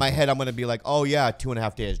fast to in burn my through. head, I'm gonna be like, oh yeah,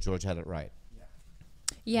 2.5 days. George had it right.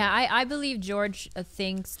 Yeah, I believe George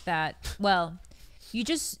thinks that, well, you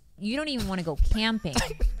don't even want to go camping.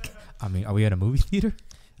 I mean, are we at a movie theater?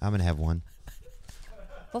 I'm gonna have one.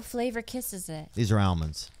 What flavor kiss is it? These are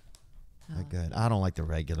almonds. They're good. I don't like the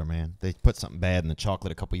regular, man. They put something bad in the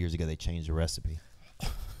chocolate a couple years ago. They changed the recipe.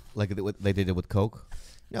 Like they did it with Coke.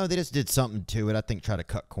 No, they just did something to it. I think try to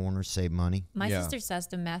cut corners, save money. My Yeah. sister says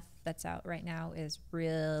the meth that's out right now is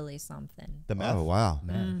really something. The meth. Oh wow.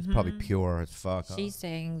 It's probably pure as fuck. Huh? She's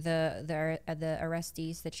saying the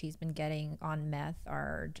arrestees that she's been getting on meth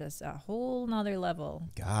are just a whole nother level.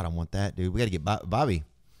 God, I want that, dude. We got to get Bobby.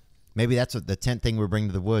 Maybe that's what the 10th thing we're bringing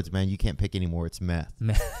to the woods, man. You can't pick anymore. It's meth.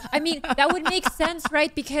 I mean, that would make sense,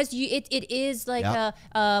 right? Because it is like Yep.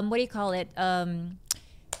 what do you call it?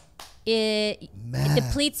 It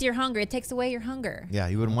depletes your hunger. It takes away your hunger. Yeah,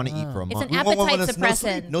 you wouldn't want to eat for a It's month. an We want appetite no sleep.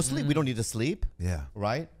 suppressant. No sleep. We don't need to sleep, Yeah.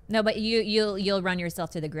 right? No, but you'll run yourself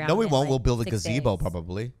to the ground. No, we in, won't. like, We'll build a 6 gazebo days.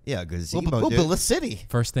 probably. Yeah, gazebo, We'll dude. build a city.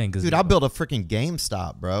 First thing, Dude, I'll build a freaking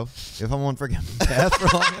GameStop, bro. If I'm on freaking meth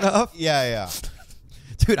for long enough. Yeah.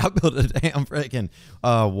 Dude, I'll build a damn freaking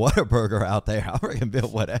Whataburger out there. I'll freaking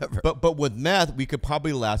build whatever. But with meth, we could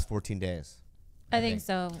probably last 14 days. I think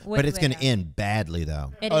so. But it's going to end badly,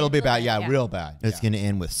 though. Oh, it'll be bad. Yeah, real bad. It's going to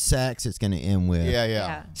end with sex. It's going to end with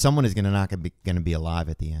Yeah. someone is going to not going to be alive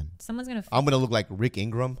at the end. Someone's gonna. I'm gonna look like Rick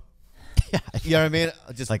Ingram. You know what I mean?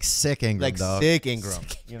 Just Like sick Ingram, like dog. sick Ingram.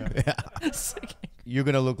 You know? You're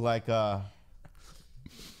gonna look like the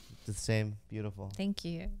same beautiful. Thank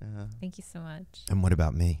you. Uh-huh. Thank you so much. And what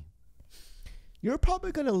about me? You're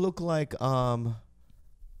probably gonna look like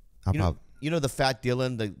you know the fat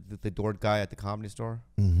Dylan, the door guy at the Comedy Store.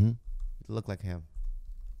 Mm-hmm. You look like him.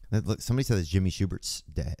 Look, somebody said it's Jimmy Schubert's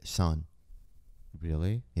son.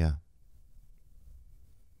 Really? Yeah.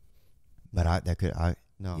 But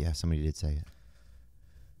No. yeah, somebody did say it.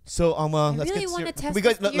 So let's really get wanna serious. test We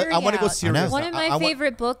got. the theory I want to go out. serious. One of my I want-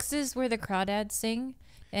 favorite books is Where the Crawdads Sing,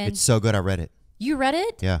 and It's so good. I read it. you read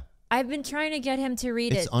it. Yeah. I've been trying to get him to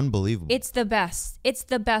read It's it. unbelievable. It's the best. It's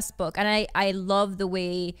the best book, and I love the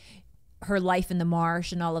way her life in the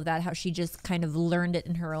marsh and all of that, how she just kind of learned it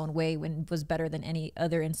in her own way when it was better than any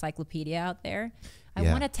other encyclopedia out there. I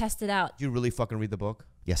Yeah. want to test it out. Did you really fucking read the book?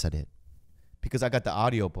 Yes, I did. Because I got the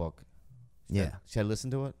audio book. Yeah. Should I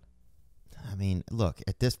listen to it? I mean, look,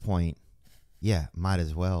 at this point, yeah, might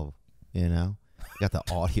as well, you know? You got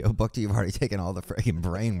the audio book. You've already taken all the freaking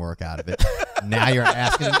brain work out of it. Now you're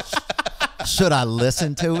asking, should I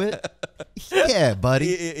listen to it? Yeah,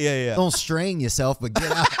 buddy. Yeah. Don't strain yourself, but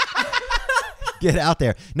get out. Get out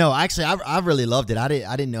there. No, actually, I really loved it. I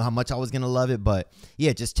didn't know how much I was gonna love it, but yeah,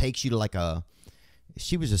 it just takes you to like a.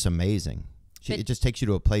 She was just amazing. It just takes you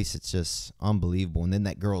to a place that's just unbelievable. And then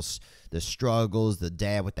that girl's the struggles, the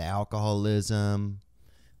dad with the alcoholism.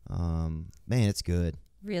 Man, it's good.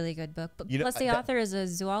 Really good book. But You know, plus the that- author is a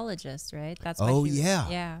zoologist, right? That's why Oh, she was- yeah.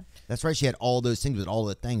 Yeah. That's right. She had all those things with all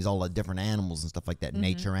the things, all the different animals and stuff like that.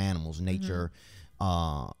 Nature animals, nature,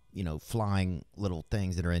 flying little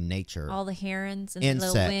things that are in nature. All the herons and the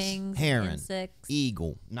Insects, little wings, heron, insects.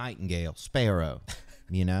 eagle, nightingale, sparrow,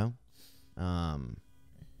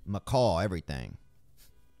 macaw, everything,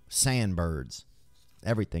 sandbirds,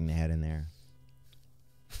 everything they had in there.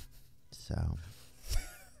 So,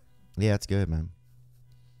 yeah, it's good, man.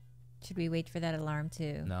 Should we wait for that alarm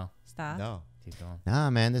to No. stop? No. Keep going. Nah,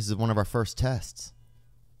 man, this is one of our first tests.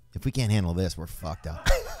 If we can't handle this, we're fucked up.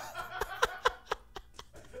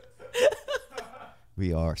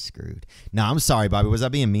 We are screwed. No, I'm sorry, Bobby. Was I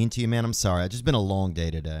being mean to you, man? I'm sorry. It's just been a long day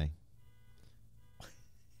today.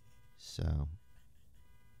 So.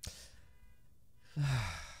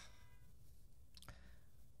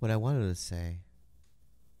 What I wanted to say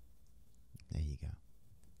There you go.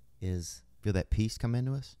 is, Feel that peace come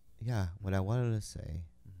into us? yeah, what I wanted to say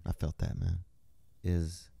I felt that, man.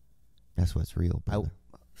 is, That's what's real, brother.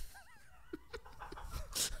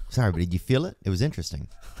 Sorry, but did you feel it? It was interesting.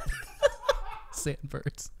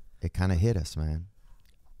 Sandbirds. It kind of hit us, man.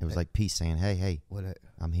 It was like peace saying, hey, what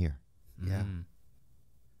I'm here. Yeah. Mm.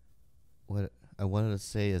 what I wanted to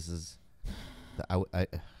say is that I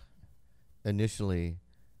initially,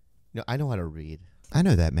 I know how to read. I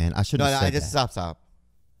know that, man. I shouldn't No, have I said just that. stop.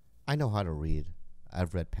 I know how to read.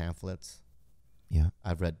 I've read pamphlets. Yeah.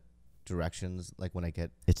 I've read directions. Like when I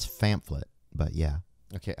get, It's pamphlet, but yeah.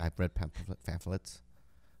 okay, I've read pamphlets.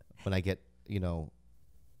 When I get,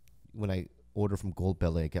 when I order from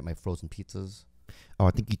Goldbelly, I get my frozen pizzas. Oh,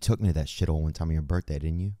 I think you took me to that shithole one time on your birthday,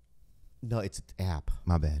 didn't you? No, it's an app.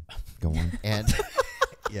 My bad. Go on. And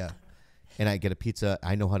yeah, and I get a pizza.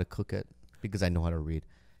 I know how to cook it because I know how to read.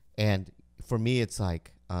 And for me, it's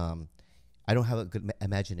like I don't have a good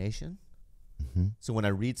imagination. Mm-hmm. So when I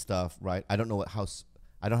read stuff, right, I don't know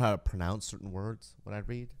I don't know how to pronounce certain words when I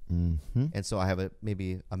read, Mm-hmm. and so I have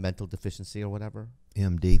maybe a mental deficiency or whatever.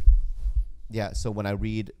 MD. Yeah. So when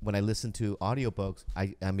I listen to audiobooks,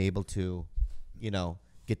 I'm able to,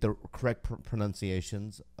 get the correct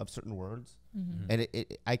pronunciations of certain words, and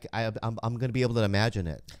I'm going to be able to imagine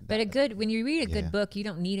it. But when you read a Yeah. good book, you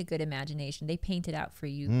don't need a good imagination. They paint it out for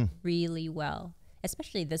you really well,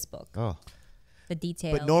 especially this book. Oh. The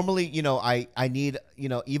detail. But normally, I need,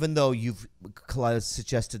 even though Khalyla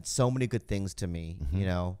suggested so many good things to me,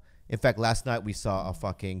 in fact, last night we saw a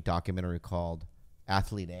fucking documentary called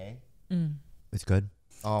Athlete A. It's good.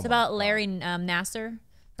 Oh It's my about God. Larry Nasser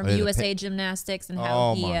from Oh, yeah, the USA Gymnastics and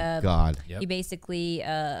how Oh he my God. Yep. he basically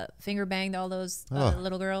finger banged all those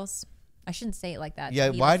little girls. I shouldn't say it like that.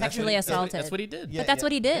 Yeah, he why- was sexually assaulted. That's what he did. But that's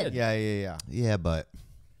what he did. Yeah. Yeah, but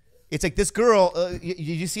It's like this girl. Did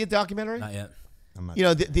you see a documentary? Not yet. I'm not.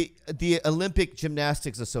 The Olympic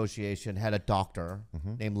Gymnastics Association had a doctor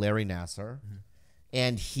named Larry Nasser,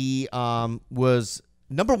 and he was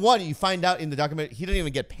number one. You find out in the documentary he didn't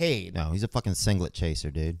even get paid. No, he's a fucking singlet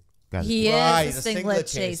chaser, dude. Guy's He Right, is a a singlet singlet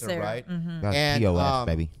chaser, chaser. right? guy's and, POS,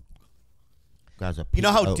 baby. Guy's a You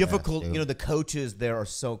know how POS, difficult. dude. The coaches there are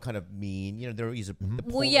so kind of mean. They're either the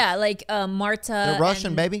Well, yeah, like Marta. They're Russian,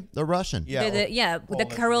 and baby. They're Russian. Yeah, the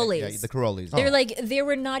Karolis. Yeah, the Karolis. They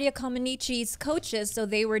were Nadia Comaneci's coaches, so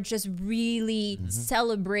they were just really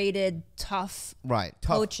celebrated, tough Right,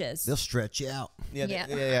 tough. coaches. They'll stretch you out.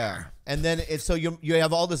 Yeah. And then so you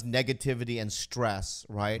have all this negativity and stress,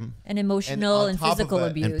 right? And emotional on and top of physical it-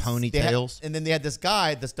 abuse. And ponytails. And then they had this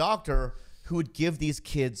guy, this doctor, who would give these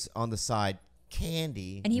kids on the side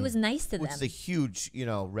candy, And he was nice to which them. is a huge,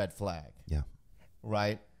 red flag, Yeah.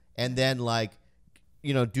 right? And then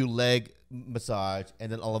do leg massage, and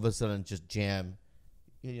then all of a sudden just jam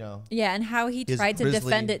Yeah, and how he his tried to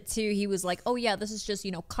grizzly- defend it too. He was like, "Oh yeah, this is just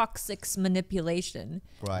coccyx manipulation."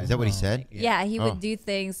 Right. Is that what he said? Yeah, he Oh. would do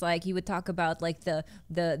things like he would talk about like the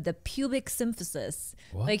pubic symphysis,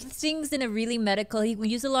 like things in a really medical. He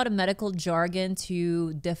would use a lot of medical jargon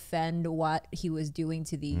to defend what he was doing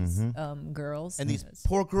to these girls. And these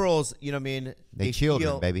poor girls, you know what I mean? They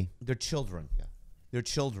children, feel- baby. They're children. Yeah. They're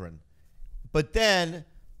children. But then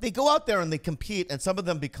they go out there and they compete, and some of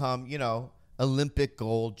them become, Olympic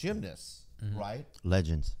gold gymnasts, right?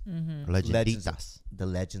 Legends. Legenditas. The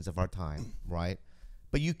legends of our time, right?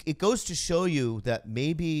 But it goes to show you that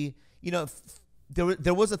maybe,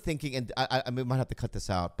 there was a thinking, and I might have to cut this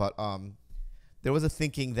out, but there was a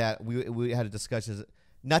thinking that we had a discussion,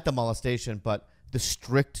 not the molestation, but the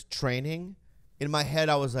strict training. In my head,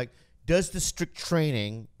 I was like, does the strict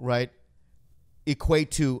training, right,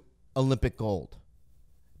 equate to Olympic gold?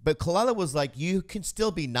 But Khalyla was like, you can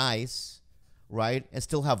still be nice, right, and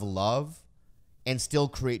still have love and still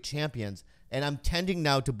create champions. And I'm tending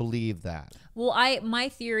now to believe that. Well, my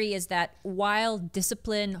theory is that while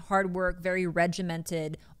discipline, hard work, very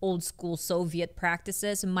regimented, old school Soviet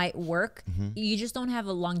practices might work, you just don't have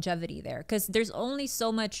a longevity there because there's only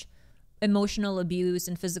so much emotional abuse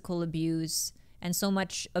and physical abuse and so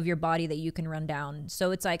much of your body that you can run down. So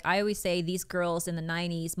it's like I always say, these girls in the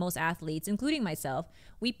 90s, most athletes, including myself,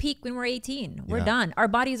 we peak when we're 18. We're done. Our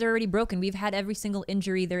bodies are already broken. We've had every single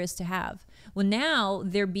injury there is to have. Well, now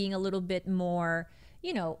they're being a little bit more,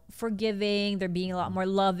 forgiving. They're being a lot more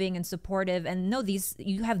loving and supportive. And no,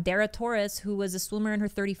 you have Dara Torres, who was a swimmer in her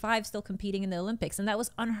 35, still competing in the Olympics. And that was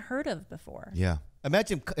unheard of before. Yeah.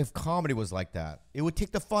 Imagine if comedy was like that. It would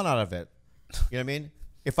take the fun out of it. You know what I mean?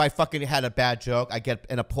 If I fucking had a bad joke,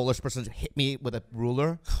 and a Polish person hit me with a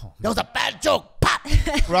ruler. That was a bad joke. Pop!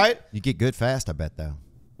 Right? You get good fast, I bet, though.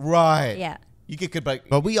 Right. Yeah. You get good, but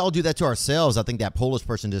But we all do that to ourselves. I think that Polish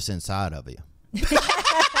person just inside of you.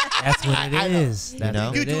 That's what it is. That's know?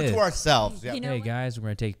 what you it do it is. to ourselves. Yeah. You know Hey what? guys, we're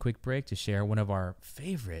gonna take a quick break to share one of our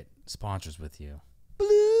favorite sponsors with you.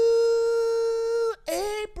 Blue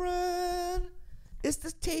Apron is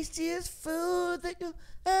the tastiest food that you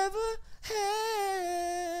ever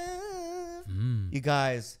have. You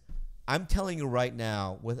guys, I'm telling you right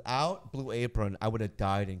now, without Blue Apron, I would have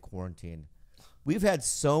died in quarantine. We've had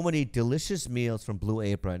so many delicious meals from Blue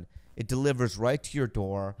Apron. It delivers right to your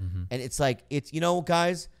door. And it's like,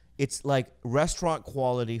 guys, it's like restaurant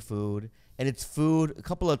quality food. And it's food, a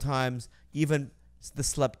couple of times, even the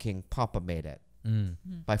Slep King, Papa made it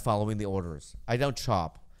by following the orders. I don't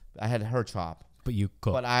chop. I had her chop. But you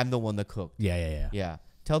cook. But I'm the one that cooked. Yeah. Yeah.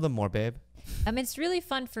 Tell them more, babe. It's really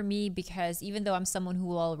fun for me because even though I'm someone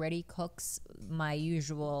who already cooks my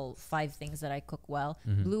usual 5 things that I cook well,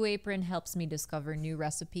 Blue Apron helps me discover new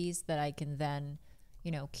recipes that I can then,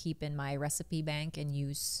 keep in my recipe bank and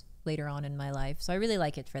use later on in my life. So I really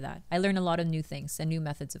like it for that. I learn a lot of new things and new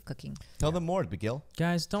methods of cooking. Tell them more, Miguel.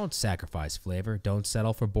 Guys, don't sacrifice flavor. Don't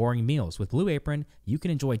settle for boring meals. With Blue Apron, you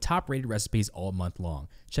can enjoy top-rated recipes all month long.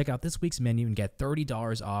 Check out this week's menu and get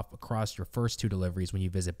 $30 off across your first 2 deliveries when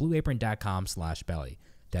you visit blueapron.com/belly.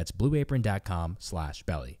 That's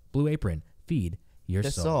blueapron.com/belly. Blue Apron, feed your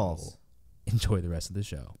The soul. souls. Enjoy the rest of the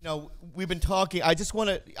show. No, we've been talking. I just want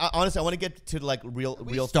to, honestly, I want to get to like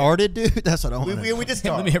real. Started, dude? That's what I want. We just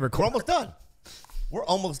started. Let me hit record. We're almost done. We're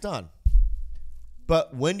almost done.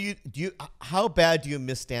 But when how bad do you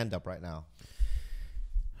miss stand-up right now?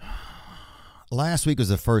 Last week was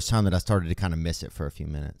the first time that I started to kind of miss it for a few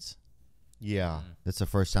minutes. Yeah. That's the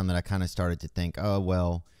first time that I kind of started to think, oh,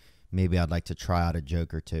 well, maybe I'd like to try out a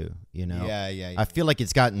joke or two, Yeah. I feel like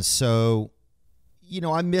it's gotten so,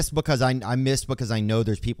 I miss because I know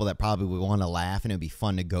there's people that probably would want to laugh and it'd be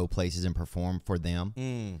fun to go places and perform for them.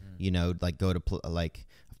 Like go to, I've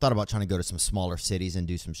thought about trying to go to some smaller cities and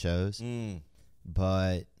do some shows.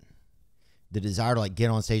 But the desire to like get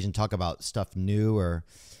on stage and talk about stuff new, or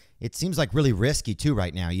it seems like really risky too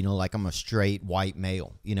right now. Like I'm a straight white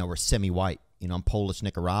male, or semi-white. I'm Polish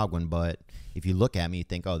Nicaraguan, but if you look at me, you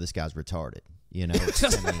think, oh, this guy's retarded.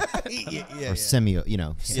 Semi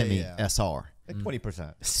SR. Like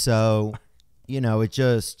 20%. So, it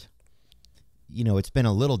just, it's been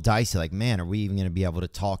a little dicey. Like, man, are we even going to be able to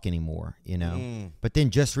talk anymore? But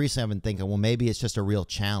then just recently I've been thinking, well, maybe it's just a real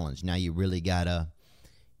challenge. Now you really are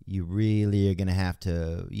going to have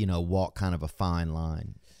to, walk kind of a fine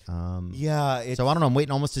line. Yeah. So I don't know. I'm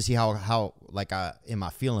waiting almost to see how in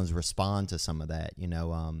my feelings respond to some of that,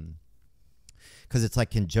 because it's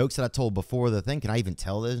like, can jokes that I told before the thing, can I even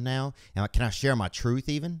tell those now? And can I share my truth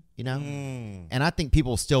even, And I think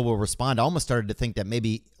people still will respond. I almost started to think that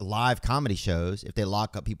maybe live comedy shows, if they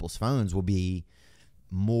lock up people's phones, will be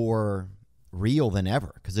more real than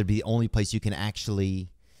ever, because it'd be the only place you can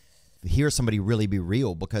actually hear somebody really be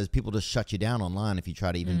real, because people just shut you down online if you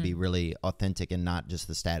try to even be really authentic and not just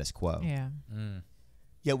the status quo. Yeah.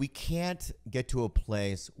 Yeah, we can't get to a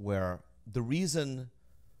place where the reason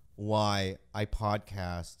why I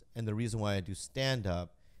podcast and the reason why I do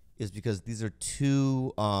stand-up is because these are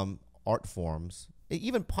two art forms.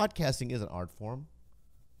 Even podcasting is an art form,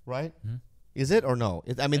 right? Is it or no?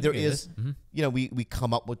 I mean, there is, you know, we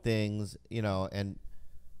come up with things, you know,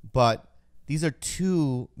 but these are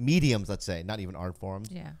two mediums, let's say, not even art forms,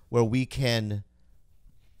 where we can.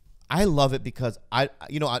 I love it because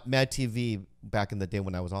you know, at Mad TV back in the day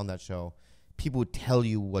when I was on that show, people would tell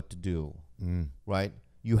you what to do, right?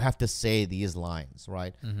 You have to say these lines,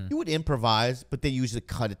 right? You would improvise, but they usually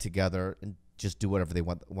cut it together and just do whatever they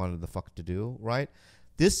wanted the fuck to do, right?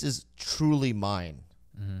 This is truly mine.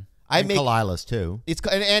 I make Khalyla's too. it's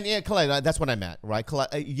and Khalyla, that's what I meant, right?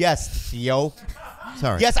 Yes, Theo.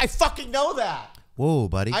 Sorry. Yes, I fucking know that. Whoa,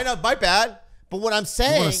 buddy. I know, my bad. But what I'm You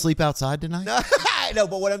saying, want to sleep outside tonight? No, I know,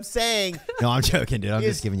 but what I'm saying, No, I'm joking, dude. I'm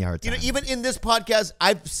is, just giving you a hard time. you know, even in this podcast,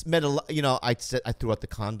 I've met a lot. You know, I threw out the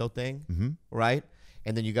condo thing, right?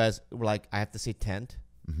 And then you guys were like, I have to say tent,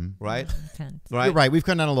 right? Tent. Right? You're right. We've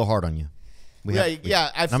come down a little hard on you.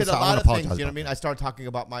 Yeah. I've I'm said a sorry, I lot wanna of things. apologize You know what I about mean? that. I started talking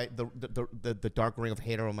about the dark ring of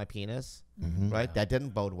hater on my penis, right? That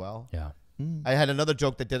didn't bode well. Yeah. I had another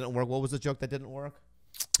joke that didn't work. What was the joke that didn't work?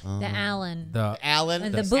 The Allen. The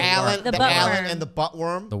Allen, The boot Allen, worm. The the butt Allen, worm. and the butt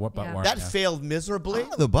worm. the what? Yeah. Worm, That yeah. failed miserably.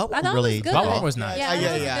 The butt I was thought really it was good. Butt worm was nice. Yeah,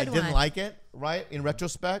 that was a I good didn't one. like it, right? In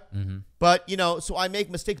retrospect, but you know, so I make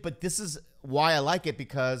mistakes. But this is why I like it,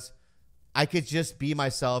 because I could just be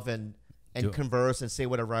myself and converse and say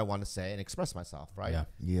whatever I want to say and express myself, right?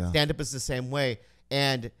 Yeah. Stand up is the same way,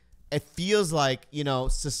 and it feels like, you know,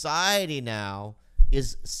 society now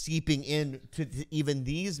is seeping into even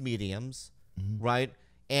these mediums, right?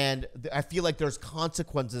 And I feel like there's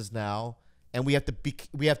consequences now, and we have to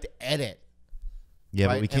edit. Yeah,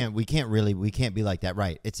 right? but we can't be like that,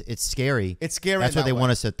 right? It's scary. It's scary. That's in what that they way.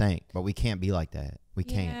 want us to think, but we can't be like that. We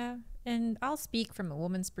can't. Yeah, and I'll speak from a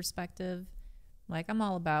woman's perspective. Like, I'm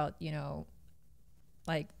all about, you know,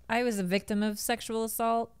 like, I was a victim of sexual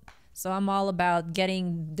assault, so I'm all about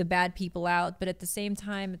getting the bad people out. But at the same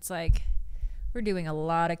time, it's like we're doing a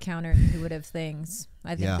lot of counterintuitive things.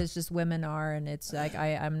 I think that's just women are, and it's like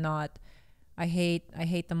I'm not. I hate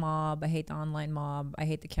the mob. I hate the online mob. I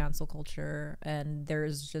hate the cancel culture, and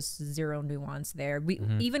there's just zero nuance there.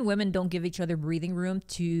 Even women don't give each other breathing room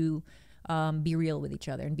to be real with each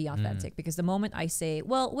other and be authentic. Because the moment I say,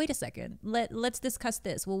 well, wait a second, let's discuss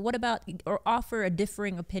this. Well, what about, or offer a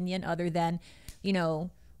differing opinion other than, you know,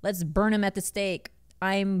 let's burn them at the stake,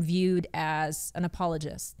 I'm viewed as an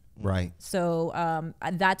apologist. Right. So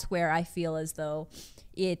that's where I feel as though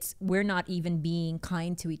we're not even being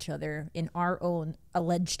kind to each other in our own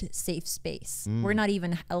alleged safe space. We're not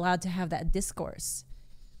even allowed to have that discourse,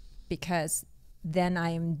 because then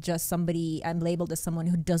I'm labeled as someone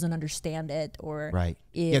who doesn't understand it, or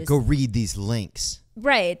Go read these links.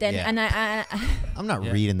 Right. And Yeah. and I I'm not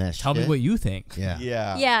reading that shit. Tell me what you think.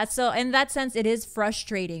 yeah, so in that sense it is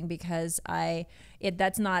frustrating, because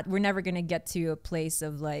we're never going to get to a place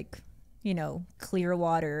of, like, you know, clear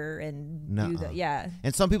water and do that. Yeah.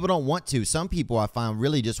 And some people don't want to. Some people, I find,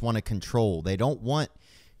 really just want to control. They don't want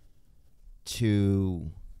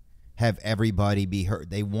to have everybody be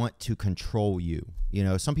heard. They want to control you. You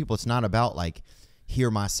know, some people, it's not about, like,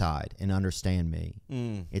 hear my side and understand me.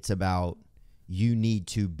 It's about, you need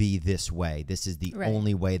to be this way. This is the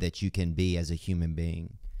only way that you can be as a human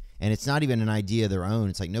being. And it's not even an idea of their own.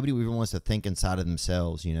 It's like nobody even wants to think inside of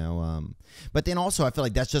themselves, you know. But then also, I feel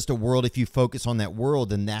like that's just a world. If you focus on that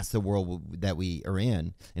world, then that's the world that we are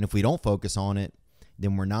in. And if we don't focus on it,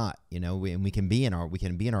 then we're not, you know. We can be in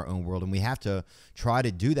our own world, and we have to try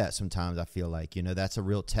to do that sometimes. I feel like, you know, that's a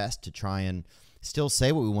real test, to try and still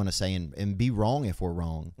say what we want to say and be wrong if we're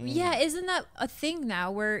wrong. Yeah, isn't that a thing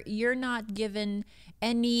now where you're not given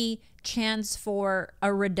any chance for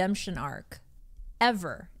a redemption arc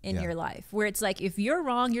ever in your life, where it's like, if you're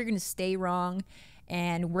wrong, you're going to stay wrong,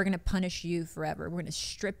 and we're going to punish you forever. We're going to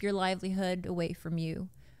strip your livelihood away from you,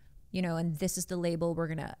 you know, and this is the label we're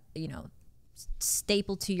going to, you know,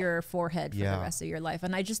 staple to your forehead for the rest of your life.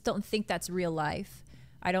 And I just don't think that's real life.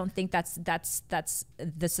 I don't think that's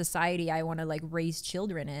the society I want to, like, raise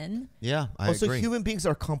children in. Yeah, I Also, agree. human beings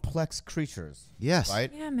are complex creatures. Yes.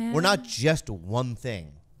 Right? Yeah, man. We're not just one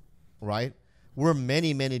thing, right? We're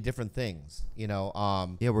many, many different things, you know.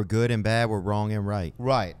 Yeah, we're good and bad. We're wrong and right.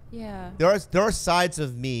 Right. Yeah. There are sides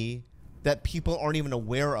of me that people aren't even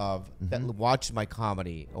aware of that watch my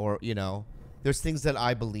comedy, or, you know, There's things that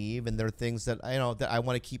I believe, and there are things that that I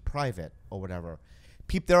want to keep private or whatever.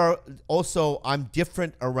 There are also, I'm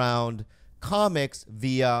different around comics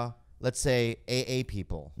via, let's say, AA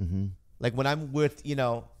people. Like when I'm with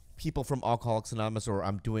people from Alcoholics Anonymous, or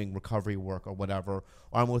I'm doing recovery work or whatever,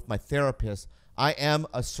 or I'm with my therapist, I am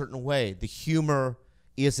a certain way. The humor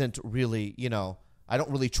isn't really, I don't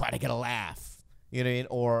really try to get a laugh, you know what I mean?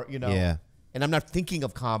 Or, Yeah. And I'm not thinking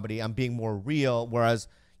of comedy. I'm being more real. Whereas,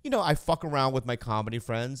 I fuck around with my comedy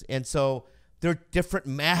friends. And so there are different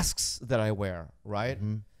masks that I wear, right?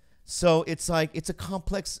 So it's like, it's a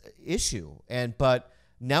complex issue. But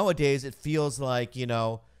nowadays it feels like,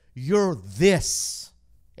 you're this,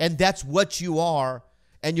 and that's what you are,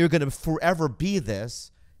 and you're going to forever be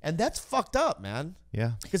this. And that's fucked up, man.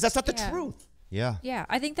 Yeah. Because that's not the Yeah. truth. Yeah. Yeah,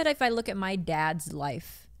 I think that if I look at my dad's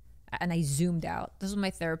life and I zoomed out, this is what my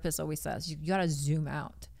therapist always says, you gotta zoom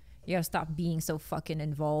out. You gotta stop being so fucking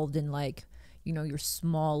involved in your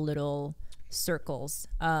small little circles.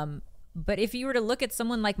 But if you were to look at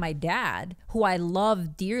someone like my dad, who I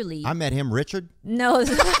love dearly. I met him, Richard. No,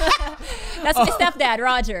 that's my stepdad,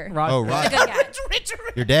 Roger. Oh, He's a Roger. good guy.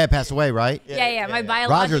 Your dad passed away, right? Yeah, my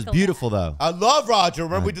biological Roger's beautiful, though. I love Roger.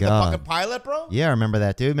 Remember My we did God. the fucking pilot, bro? Yeah, I remember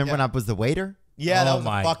that, dude. Remember when I was the waiter? Yeah, that Oh was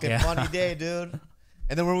my a fucking God. funny day, dude.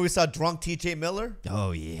 And then when we saw drunk TJ Miller,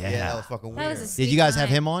 Oh, yeah. yeah, that was fucking That weird. was a Did you sweet guys have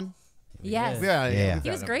time. him on? Yes. Yeah, Yeah. we've He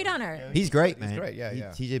had was him. great on her. He's great, He's man. great, yeah, yeah.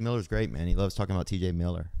 TJ Miller's great, man. He loves talking about TJ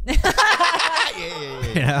Miller. Yeah.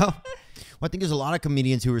 You know? Well, I think there's a lot of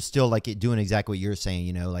comedians who are still like doing exactly what you're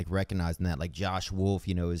saying, like recognizing that. Like Josh Wolf,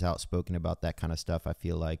 is outspoken about that kind of stuff. I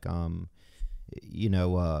feel like,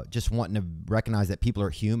 just wanting to recognize that people are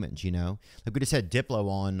humans, Like we just had Diplo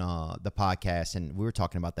on the podcast, and we were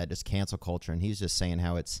talking about that, just cancel culture, and he's just saying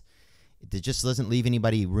how it just doesn't leave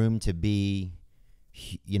anybody room to be,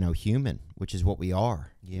 human, which is what we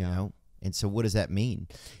are, And so what does that mean?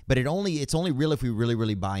 But it's only real if we really,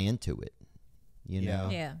 really buy into it,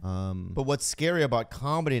 Yeah. But what's scary about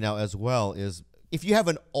comedy now as well is if you have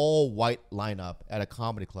an all-white lineup at a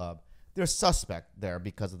comedy club, they're suspect there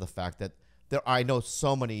because of the fact that I know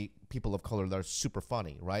so many people of color that are super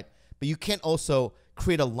funny, right? But you can't also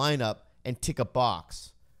create a lineup and tick a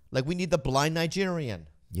box. Like we need the blind Nigerian.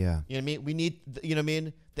 Yeah. You know what I mean? We need,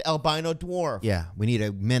 the albino dwarf. Yeah. We need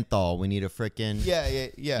a menthol. We need a freaking,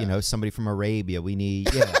 Yeah. somebody from Arabia. We need,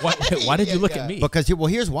 Why did you look Yeah. at me? Because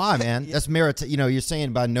here's why, man. That's you're saying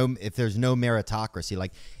about if there's no meritocracy,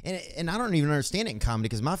 like, and I don't even understand it in comedy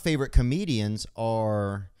because my favorite comedians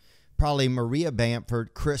are probably Maria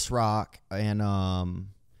Bamford, Chris Rock, and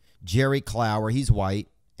Jerry Clower. He's white,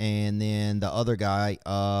 and then the other guy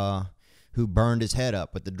who burned his head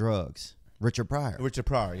up with the drugs, Richard Pryor. Richard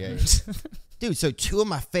Pryor, yeah. Dude, so two of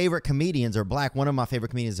my favorite comedians are black. One of my favorite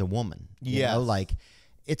comedians is a woman. You know, like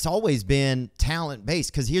it's always been talent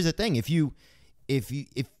based. Because here's the thing: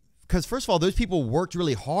 because first of all, those people worked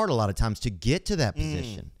really hard a lot of times to get to that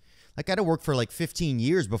position. Like I had to work for like 15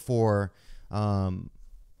 years before, I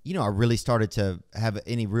really started to have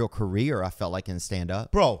any real career. I felt like in stand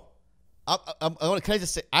up, Bro, can I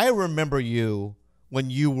just say, I remember you when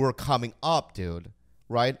you were coming up, dude,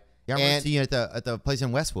 right? Yeah, I remember seeing you at the place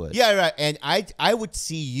in Westwood. Yeah, right. And I would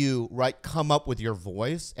see you, right, come up with your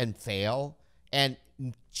voice and fail and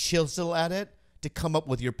chisel at it to come up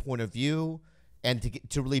with your point of view and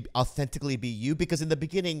to really authentically be you. Because in the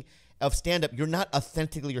beginning of stand-up, you're not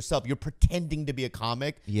authentically yourself. You're pretending to be a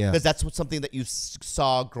comic. Yeah. Because that's something that you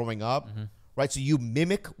saw growing up, right? So you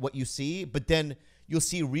mimic what you see, but then you'll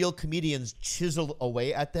see real comedians chisel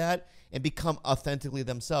away at that and become authentically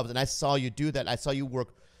themselves. And I saw you do that. I saw you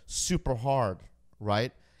work super hard,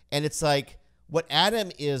 right? And it's like what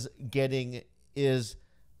Adam is getting is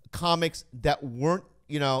comics that weren't,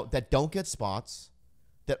 that don't get spots,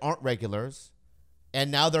 that aren't regulars,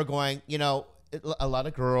 and now they're going, a lot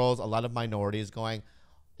of girls, a lot of minorities going,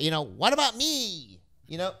 what about me?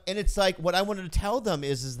 And it's like what I wanted to tell them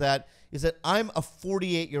is that I'm a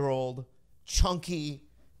 48-year-old chunky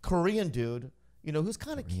Korean dude, who's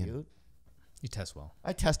kind of cute. You test well.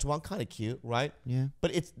 I test well. I'm kind of cute, right? Yeah.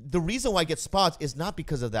 But it's the reason why I get spots is not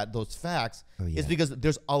because of those facts. Oh, yeah. It's because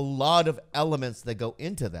there's a lot of elements that go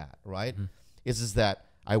into that, right? Is that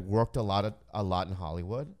I worked a lot in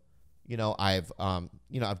Hollywood. I've done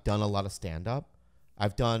a lot of stand up.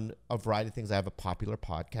 I've done a variety of things. I have a popular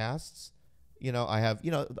podcasts. I have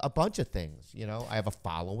a bunch of things. I have a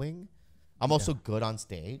following. I'm also good on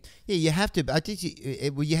stage. Yeah, you have to. I think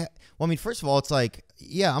first of all, it's like,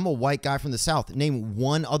 yeah, I'm a white guy from the South. Name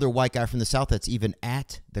one other white guy from the South that's even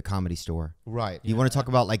at the Comedy Store. Right. You want to talk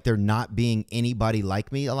about like there not being anybody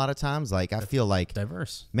like me a lot of times? Like I feel like,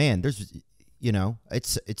 Diverse. man, there's, You know,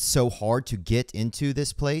 it's so hard to get into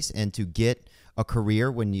this place and to get a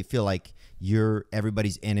career when you feel like you're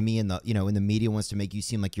everybody's enemy, and the media wants to make you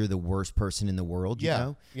seem like you're the worst person in the world. You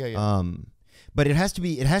know? Yeah. But it has to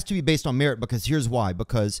be based on merit, because here's why.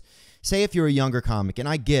 Because say if you're a younger comic, and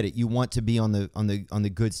I get it, you want to be on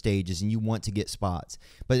the good stages and you want to get spots.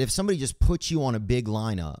 But if somebody just puts you on a big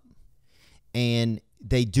lineup and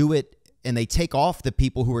they do it, and they take off the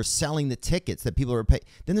people who are selling the tickets that people are paying,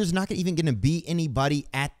 then there's not even going to be anybody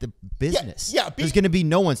at the business. There's going to be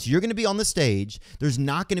no one. So you're going to be on the stage. There's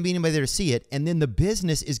not going to be anybody there to see it. And then the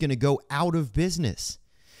business is going to go out of business.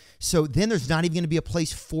 So then there's not even going to be a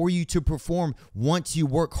place for you to perform once you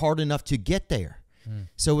work hard enough to get there.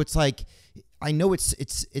 So it's like, I know it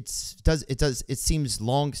seems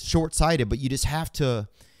short-sighted, but you just have to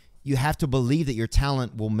believe that your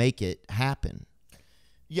talent will make it happen.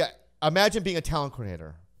 Yeah. Imagine being a talent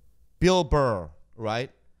coordinator. Bill Burr, right?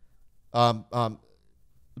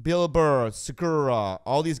 Bill Burr, Segura,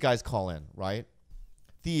 all these guys call in, right?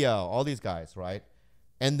 Theo, all these guys, right?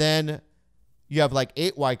 And then you have like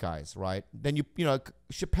 8 white guys, right? Then you know,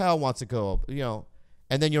 Chappelle wants to go, you know,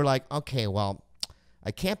 and then you're like, okay, well, I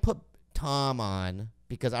can't put Tom on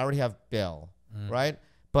because I already have Bill, right?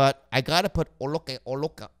 But I got to put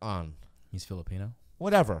Oloka on. He's Filipino.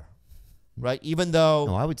 Whatever. Right, even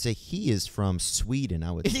though I would say he is from Sweden.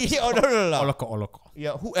 I would say. Yeah, no. Oloko.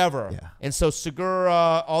 Yeah, whoever. Yeah. And so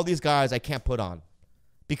Segura, all these guys I can't put on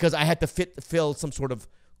because I had to fill some sort of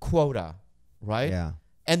quota, right? Yeah.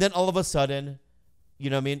 And then all of a sudden, you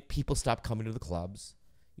know what I mean, people stop coming to the clubs,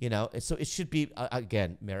 you know? And so it should be,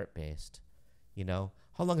 again, merit-based, you know?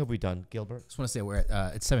 How long have we done, Gilbert? Just want to say we're at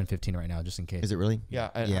it's 7:15 right now, just in case. Is it really? Yeah.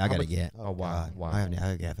 Yeah, I got to get. Oh, wow. God. Wow. I've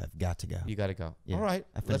got to go. You got to go. Yeah. All right.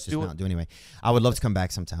 I finished Let's this do it. Mountain Dew anyway. I would love to come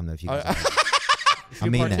back sometime, though, if you guys I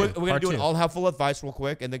mean that. We're going to Part do an two. all helpful advice real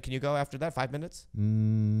quick, and then can you go after that? 5 minutes?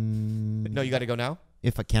 No, you got to go now?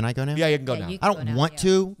 Can I go now? Yeah, you can go Yeah, now. you I can don't go now, want yeah.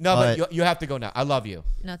 to. No, but you have to go now. I love you.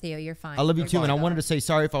 No, Theo, you're fine. I love you too, and I Go. wanted to say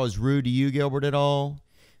sorry if I was rude to you, Gilbert, at all.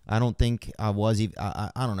 I don't think I was. I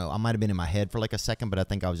don't know. I might have been in my head for like a second, but I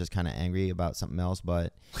think I was just kind of angry about something else.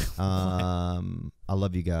 But I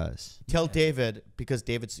love you guys. Tell David, because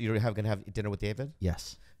you're going to have dinner with David.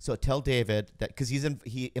 Yes. So tell David that, because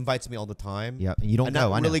he invites me all the time. Yep. And you don't I'm go.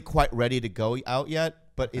 not I know. really quite ready to go out yet,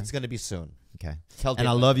 but it's going to be soon. Okay. Tell And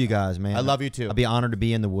I David. love you guys, man. I love you too. I'll be honored to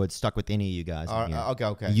be in the woods, stuck with any of you guys. in here.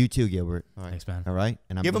 Okay. You too, Gilbert. Thanks, man. All right.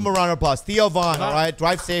 And I'm Give him a round of applause. Theo Vaughn, all right?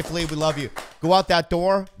 Drive safely. We love you. Go out that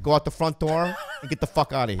door. Go out the front door and get the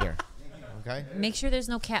fuck out of here. Okay? Make sure there's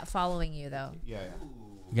no cat following you, though. Yeah.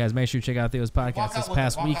 You guys, make sure you check out Theo's podcast this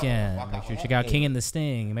past weekend. Make sure you check out King and the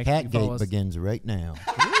Sting. Make sure you follow Catgate us. begins right now.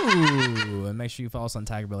 Ooh, and make sure you follow us on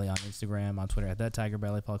TigerBelly on Instagram, on Twitter at that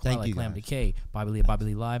TigerBelly. Paul Thank Khalyla, you, Clam guys. Decay, Bobby Lee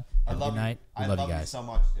Live. Have a good night. We love you guys. so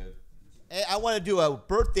much, dude. Hey, I want to do a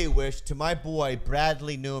birthday wish to my boy,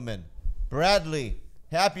 Bradley Newman. Bradley,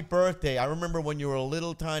 happy birthday. I remember when you were a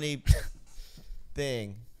little tiny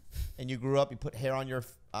thing and you grew up, you put hair on your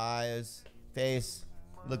eyes, face.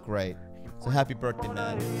 You look great. So happy birthday,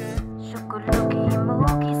 man. Syukur luki mo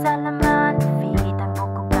kisah